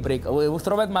 let's take a break. With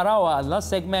Robert Marawa, last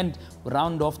segment, we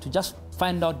round off to just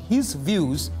find out his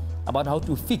views about how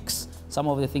to fix some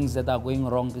of the things that are going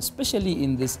wrong, especially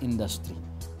in this industry.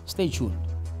 Stay tuned.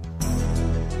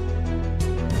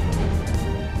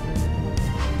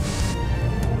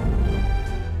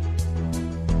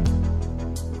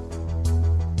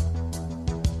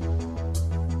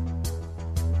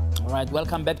 All right,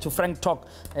 welcome back to Frank Talk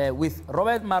with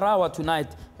Robert Marawa tonight,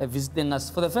 visiting us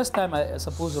for the first time, I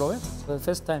suppose, Robert? For the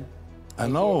first time. I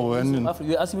know.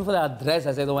 You asked me for the address.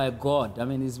 I said, oh my God. I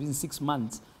mean, it's been 6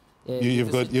 months.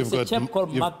 You've got a chap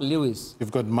called Mark Lewis.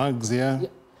 You've got mugs here.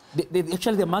 Yeah.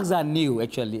 Actually, the mugs are new,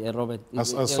 actually, Robert. I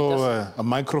saw a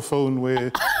microphone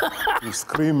where you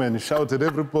scream and shout at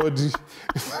everybody.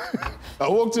 I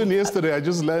walked in yesterday, I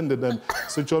just landed and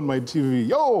switched on my TV.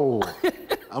 Yo!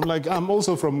 I'm like, I'm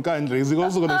also from Kandla. Is he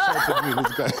also going to shout at me,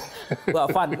 this guy? Well,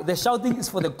 fun. The shouting is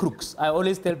for the crooks. I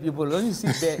always tell people, when you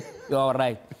sit there, you're all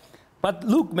right. But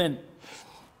look, man,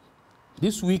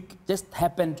 this week just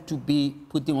happened to be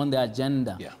putting on the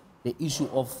agenda the issue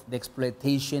of the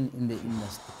exploitation in the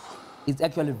industry. It's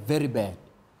actually very bad.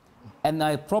 And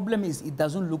the problem is it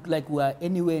doesn't look like we are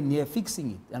anywhere near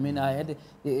fixing it. I mean, I had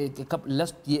a couple,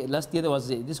 last year there was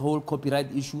this whole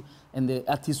copyright issue and the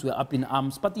artists were up in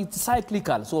arms, but it's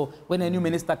cyclical. So when a new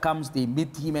minister comes, they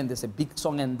meet him and there's a big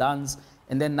song and dance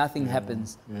and then nothing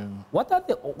happens. Yeah.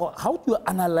 How do you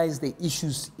analyze the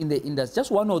issues in the industry?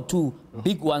 Just one or two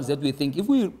big ones that we think, if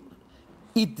we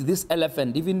eat this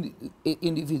elephant, even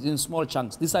if it's in small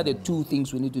chunks, these are the two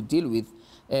things we need to deal with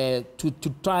to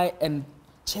try and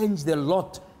change the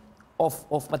lot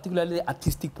of particularly the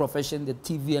artistic profession, the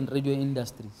TV and radio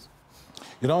industries.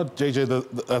 You know,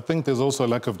 JJ, I think there's also a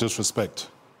lack of disrespect.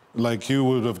 Like you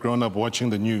would have grown up watching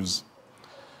the news.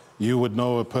 You would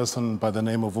know a person by the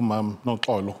name of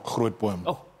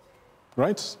Nqoba,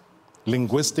 right?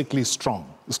 Linguistically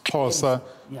strong.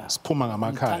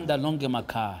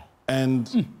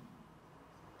 And,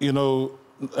 you know,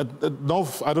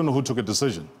 I don't know who took a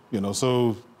decision, you know,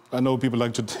 so I know people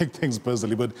like to take things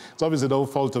personally, but it's obviously no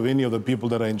fault of any of the people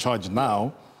that are in charge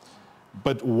now.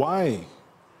 But why,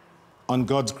 on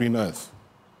God's green earth,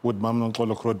 would Mam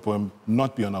Nqoba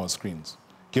not be on our screens,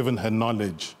 given her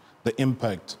knowledge, the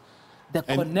impact, the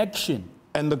connection,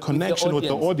 and the connection with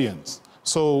the audience?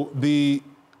 So then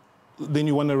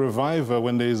you want to revive her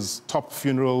when there's top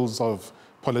funerals of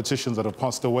politicians that have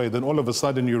passed away. Then all of a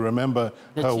sudden you remember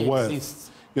her worth. Exists.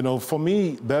 You know, for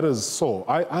me, that is so.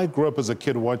 I grew up as a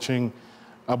kid watching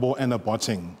Abo Ena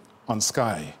Botting on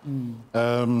Sky.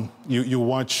 You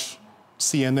watch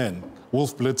CNN,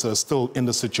 Wolf Blitzer still in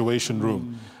the Situation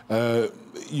Room.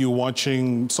 You're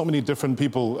watching so many different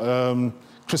people.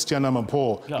 Christiana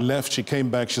Mapo left, she came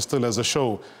back, she still has a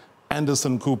show.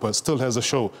 Anderson Cooper still has a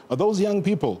show. Are those young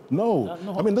people? No.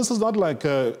 I mean, this is not like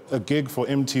a gig for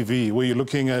MTV where you're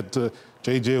looking at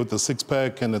JJ with the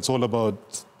six-pack and it's all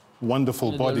about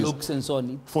wonderful bodies. Looks and so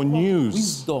on. For news.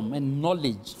 Wisdom and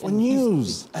knowledge. For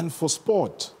news and for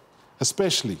sport,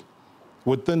 especially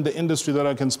within the industry that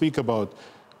I can speak about.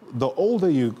 The older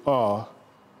you are,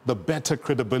 the better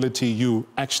credibility you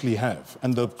actually have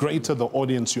and the greater the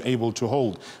audience you're able to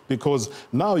hold. Because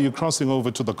now you're crossing over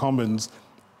to the Commons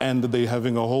and they're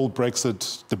having a whole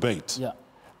Brexit debate. Yeah.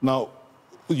 Now,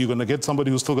 you're going to get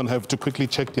somebody who's still going to have to quickly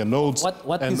check their notes.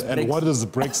 What is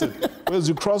Brexit? Whereas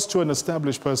you cross to an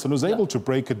established person who's able to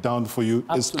break it down for you,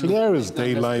 as clear as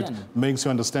daylight, makes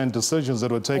you understand decisions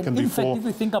that were taken before. In fact, if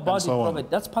you think about it,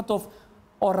 Robert, that's part of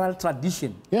oral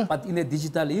tradition, but in a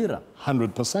digital era.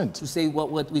 100%. To say what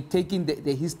we're taking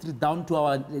the history down to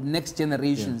our next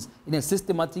generations in a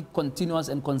systematic, continuous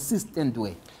and consistent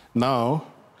way. Now,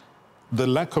 the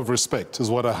lack of respect is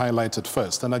what I highlighted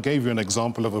first. And I gave you an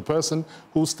example of a person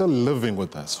who's still living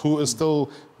with us, who is still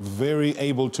very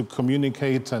able to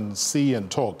communicate and see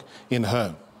and talk in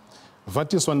her.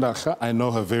 Vati Swandacha, I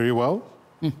know her very well.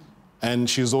 And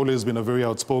she's always been a very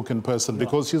outspoken person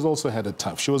because she's also had it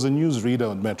tough. She was a news reader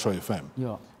on Metro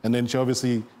FM. And then she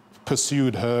obviously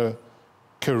pursued her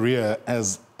career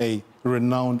as a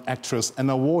renowned actress, an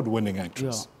award-winning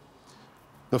actress.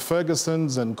 The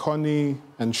Fergusons and Connie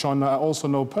and Shauna I also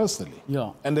know personally.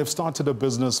 And they've started a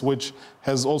business which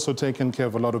has also taken care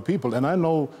of a lot of people. And I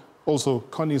know also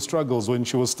Connie's struggles when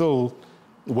she was still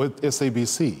with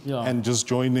SABC and just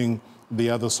joining the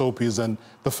other soapies, and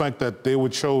the fact that they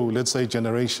would show, let's say,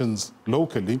 generations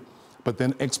locally, but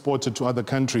then export it to other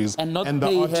countries and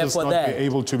the artists not be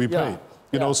able to be paid.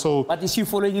 You know, so but is she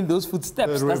following in those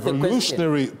footsteps? The That's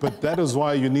revolutionary, the but that is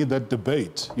why you need that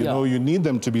debate. You know, you need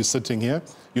them to be sitting here.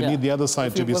 You need the other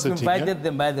side to be sitting here. We've invited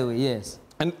them, by the way, yes.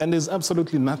 And there's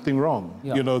absolutely nothing wrong.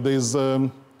 You know, there's a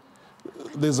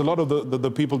lot of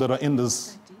the people that are in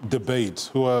this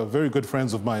debate who are very good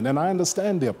friends of mine, and I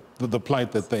understand the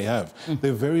plight that they have.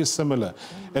 They're very similar.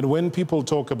 And when people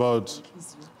talk about,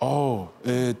 oh,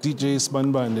 DJ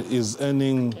Sbanban is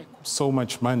earning so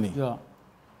much money.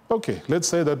 Okay, let's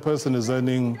say that person is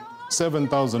earning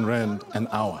 7,000 Rand an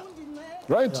hour,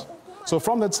 right? So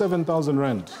from that 7,000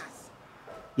 Rand,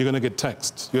 you're going to get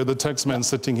taxed. You're the tax man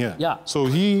sitting here. So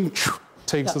he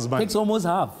takes his money. Takes almost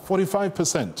half.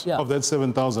 45% of that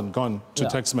 7,000 gone to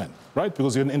tax man, right?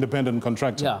 Because you're an independent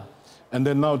contractor. And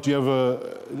then now, do you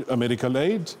have a medical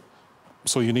aid?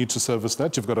 So you need to service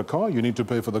that. You've got a car, you need to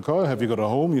pay for the car. Have you got a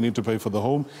home? You need to pay for the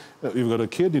home. You've got a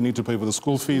kid, you need to pay for the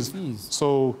school fees.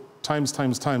 So times,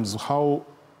 how...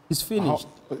 It's finished.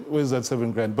 Where's that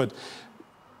 7 grand? But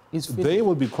they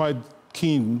will be quite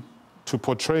keen to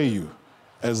portray you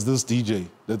as this DJ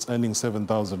that's earning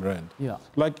 7,000 Rand.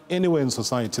 Like anywhere in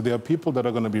society, there are people that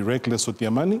are going to be reckless with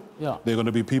their money. There are going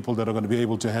to be people that are going to be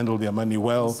able to handle their money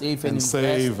well and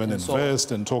save and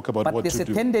invest and talk about what to do. But there's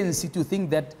a tendency to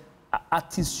think that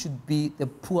artists should be the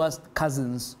poorest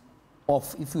cousins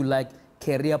of, if you like,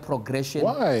 career progression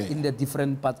in the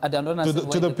different parts. I don't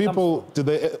understand to the people, did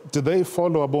they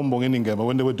follow Abombong Nqoba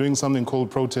when they were doing something called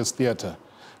protest theatre?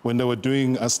 When they were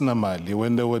doing Asnamali,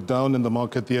 when they were down in the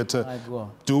market theatre,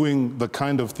 doing the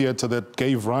kind of theatre that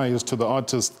gave rise to the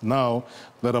artists now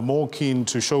that are more keen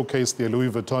to showcase their Louis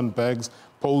Vuitton bags,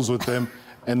 pose with them,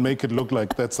 and make it look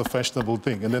like that's a fashionable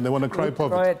thing. And then they want to cry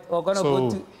poverty. We're going to go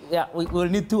to, we'll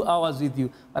need 2 hours with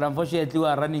you, but unfortunately we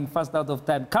are running fast out of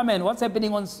time. Carmen, what's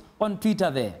happening on Twitter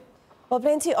there? Well,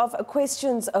 plenty of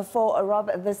questions for Rob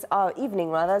this evening,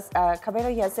 rather.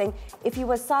 Kabelo here saying, if he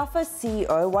was SAFA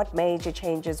CEO, what major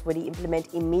changes would he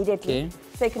implement immediately?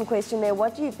 Second question there,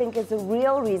 what do you think is the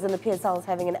real reason the PSL is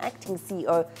having an acting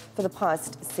CEO for the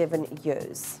past 7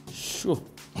 years? Sure.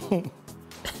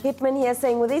 Hitman here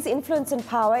saying, with his influence and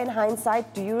power in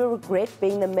hindsight, do you regret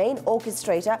being the main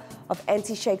orchestrator of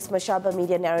anti-Sheikh's Mashaba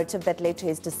media narrative that led to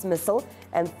his dismissal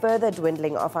and further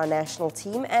dwindling of our national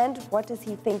team? And what does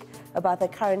he think about the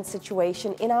current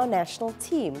situation in our national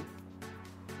team?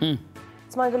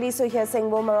 Smagaliso here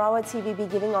saying, will Marawa TV be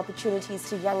giving opportunities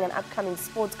to young and upcoming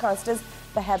sportscasters,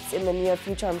 perhaps in the near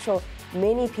future? I'm sure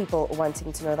many people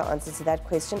wanting to know the answer to that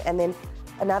question. And then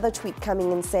another tweet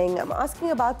coming in saying, I'm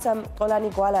asking about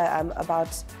Xolani Gwala,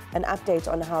 about an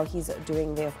update on how he's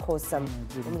doing there. Of course,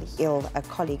 ill, a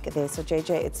colleague there. So, JJ,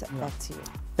 it's back to you.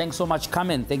 Thanks so much,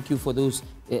 Carmen. Thank you for those.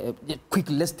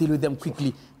 Quickly, let's deal with them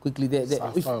quickly.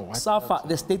 SAFA,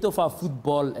 the state of our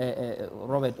football,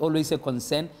 Robert, always a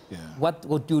concern. What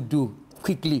would you do?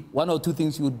 Quickly, 1 or 2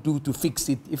 things you would do to fix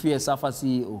it if you're a SAFA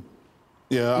CEO.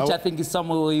 Which I think is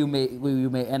somewhere where you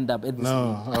may end up.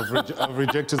 No, I've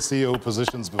rejected CEO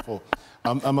positions before.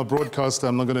 I'm a broadcaster.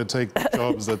 I'm not going to take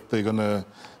jobs that they're going to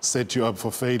set you up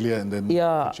for failure and then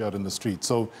put you out in the street.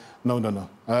 So, no.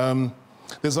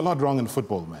 There's a lot wrong in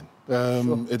football, man.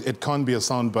 It can't be a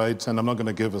soundbite, and I'm not going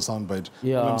to give a soundbite.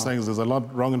 What I'm saying is there's a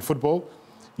lot wrong in football.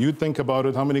 You think about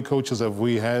it, how many coaches have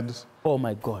we had? Oh,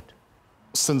 my God.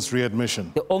 Since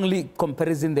readmission? The only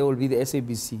comparison there will be the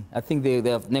SABC. I think they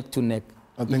have neck to neck.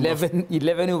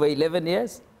 11 over 11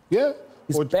 years? Yeah.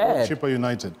 It's bad. Or Chipper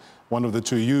United. One of the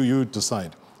two. You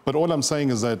decide. But all I'm saying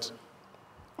is that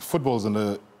football's in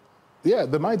the... Yeah,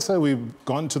 they might say we've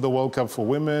gone to the World Cup for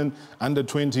women, under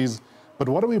 20s. But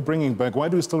what are we bringing back? Why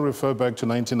do we still refer back to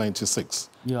 1996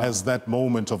 as that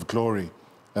moment of glory?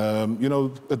 You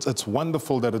know, it's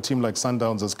wonderful that a team like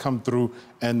Sundowns has come through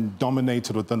and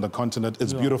dominated within the continent.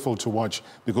 It's beautiful to watch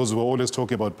because we're always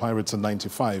talking about Pirates in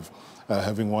 '95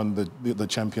 having won the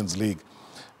Champions League.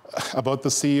 About the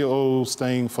CEO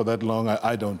staying for that long,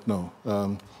 I don't know.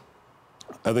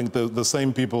 I think the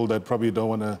same people that probably don't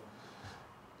want to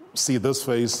see this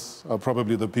face are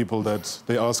probably the people that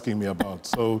they're asking me about.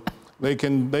 So they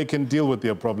can deal with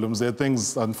their problems. There are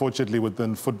things, unfortunately,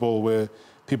 within football where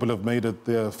people have made it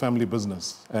their family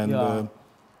business. And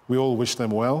we all wish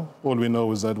them well. All we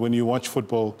know is that when you watch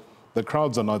football, the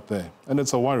crowds are not there. And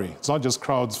it's a worry. It's not just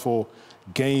crowds for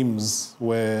games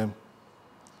where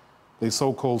the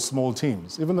so-called small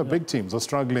teams, even the big teams, are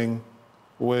struggling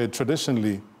where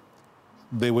traditionally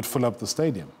they would fill up the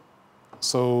stadium.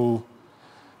 So,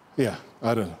 yeah,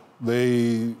 I don't know.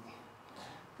 They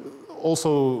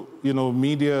also, you know,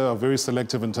 media are very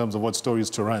selective in terms of what stories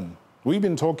to run. We've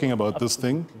been talking about this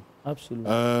thing.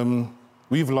 Absolutely.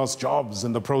 We've lost jobs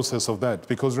in the process of that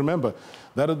because remember,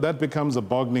 that becomes a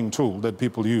bargaining tool that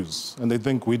people use, and they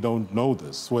think we don't know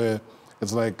this, where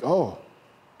it's like, oh,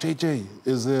 JJ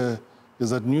is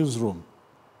at newsroom,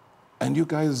 and you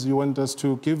guys, you want us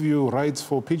to give you rights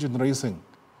for pigeon racing.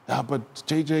 Yeah, but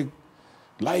JJ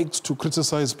likes to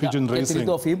criticize pigeon racing. Get rid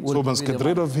of him, so we must get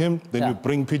rid of him, then you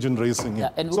bring pigeon racing in.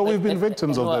 And so we've been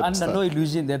victims of that. Under no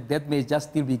illusion that may just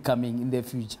still be coming in the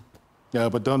future. Yeah,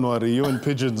 but don't worry, you and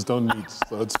pigeons don't meet,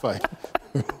 so it's fine.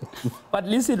 But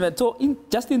listen, so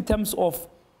just in terms of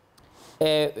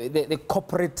the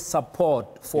corporate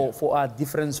support for our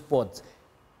different sports,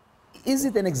 is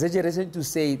it an exaggeration to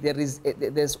say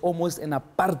there's almost an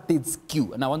apartheid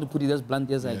skew, and I want to put it as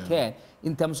blunt as I can,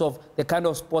 in terms of the kind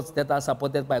of sports that are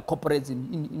supported by corporates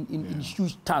in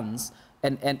huge tons,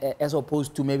 and as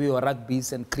opposed to maybe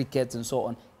rugby's and crickets and so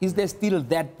on? Is there still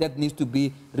that needs to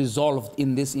be resolved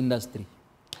in this industry?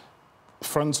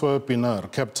 Francois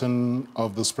Pinard, captain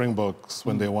of the Springboks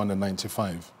when they won in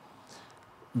 '95,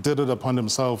 did it upon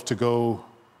himself to go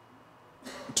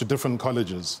to different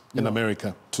colleges in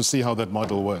America to see how that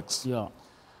model works. Yeah.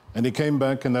 And he came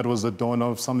back, and that was the dawn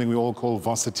of something we all call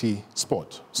varsity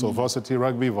sport. So varsity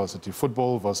rugby, varsity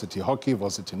football, varsity hockey,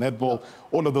 varsity netball,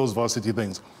 all of those varsity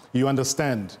things. You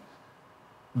understand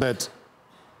that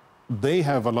they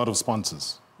have a lot of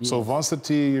sponsors. Yes. So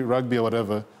varsity rugby or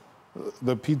whatever,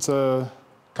 the pizza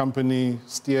company,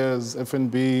 Steers,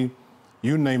 F&B,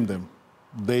 you name them,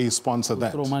 they sponsor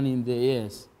that. Throw money in there,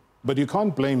 yes. But you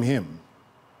can't blame him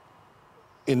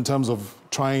in terms of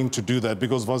trying to do that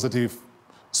because varsity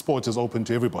sport is open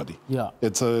to everybody. Yeah.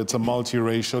 It's a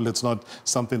multiracial, it's not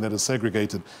something that is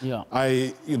segregated. Yeah.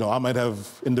 I might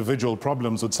have individual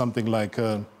problems with something like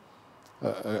a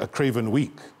Craven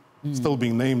Week, still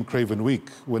being named Craven Week,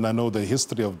 when I know the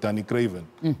history of Danny Craven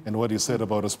and what he said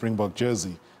about a Springbok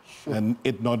jersey and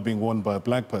it not being worn by a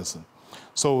black person.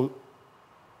 So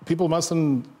people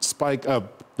mustn't spike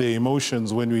up their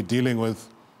emotions when we're dealing with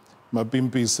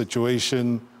Mapimpi's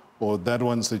situation or that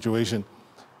one situation.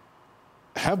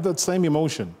 Have that same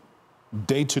emotion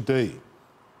day to day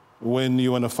when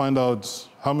you want to find out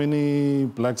how many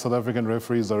black South African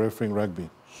referees are refereeing rugby.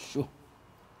 Sure.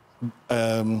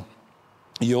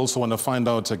 You also want to find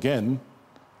out, again,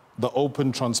 the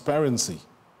open transparency.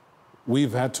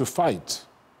 We've had to fight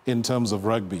in terms of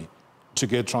rugby to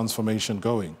get transformation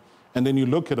going. And then you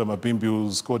look at a Mapimpi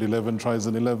who scored 11 tries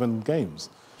in 11 games.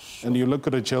 Sure. And you look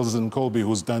at a Chelsea and Colby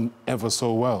who's done ever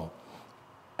so well.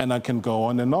 And I can go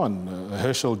on and on.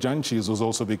 Herschel Janchis, who's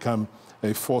also become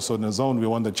a force on his own. We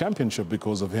won the championship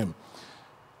because of him.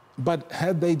 But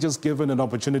had they just given an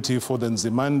opportunity for the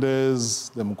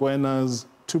Nzimandes, the Mkwenas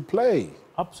to play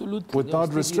absolutely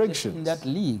without restrictions in that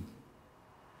league,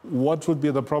 what would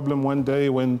be the problem one day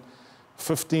when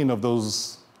 15 of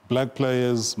those black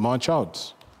players march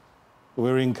out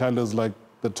wearing colors like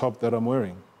the top that I'm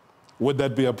wearing? Would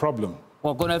that be a problem?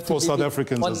 We're going to have to for South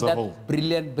Africans as a whole.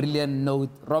 Brilliant note.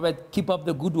 Robert, keep up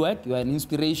the good work. You are an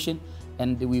inspiration,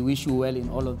 and we wish you well in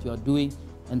all of your doing,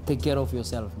 and take care of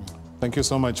yourself, man. Thank you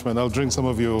so much, man. I'll drink some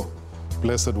of your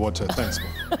blessed water. Thanks,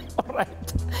 man. All right.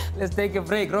 Let's take a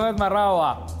break. Robert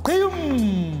Marawa.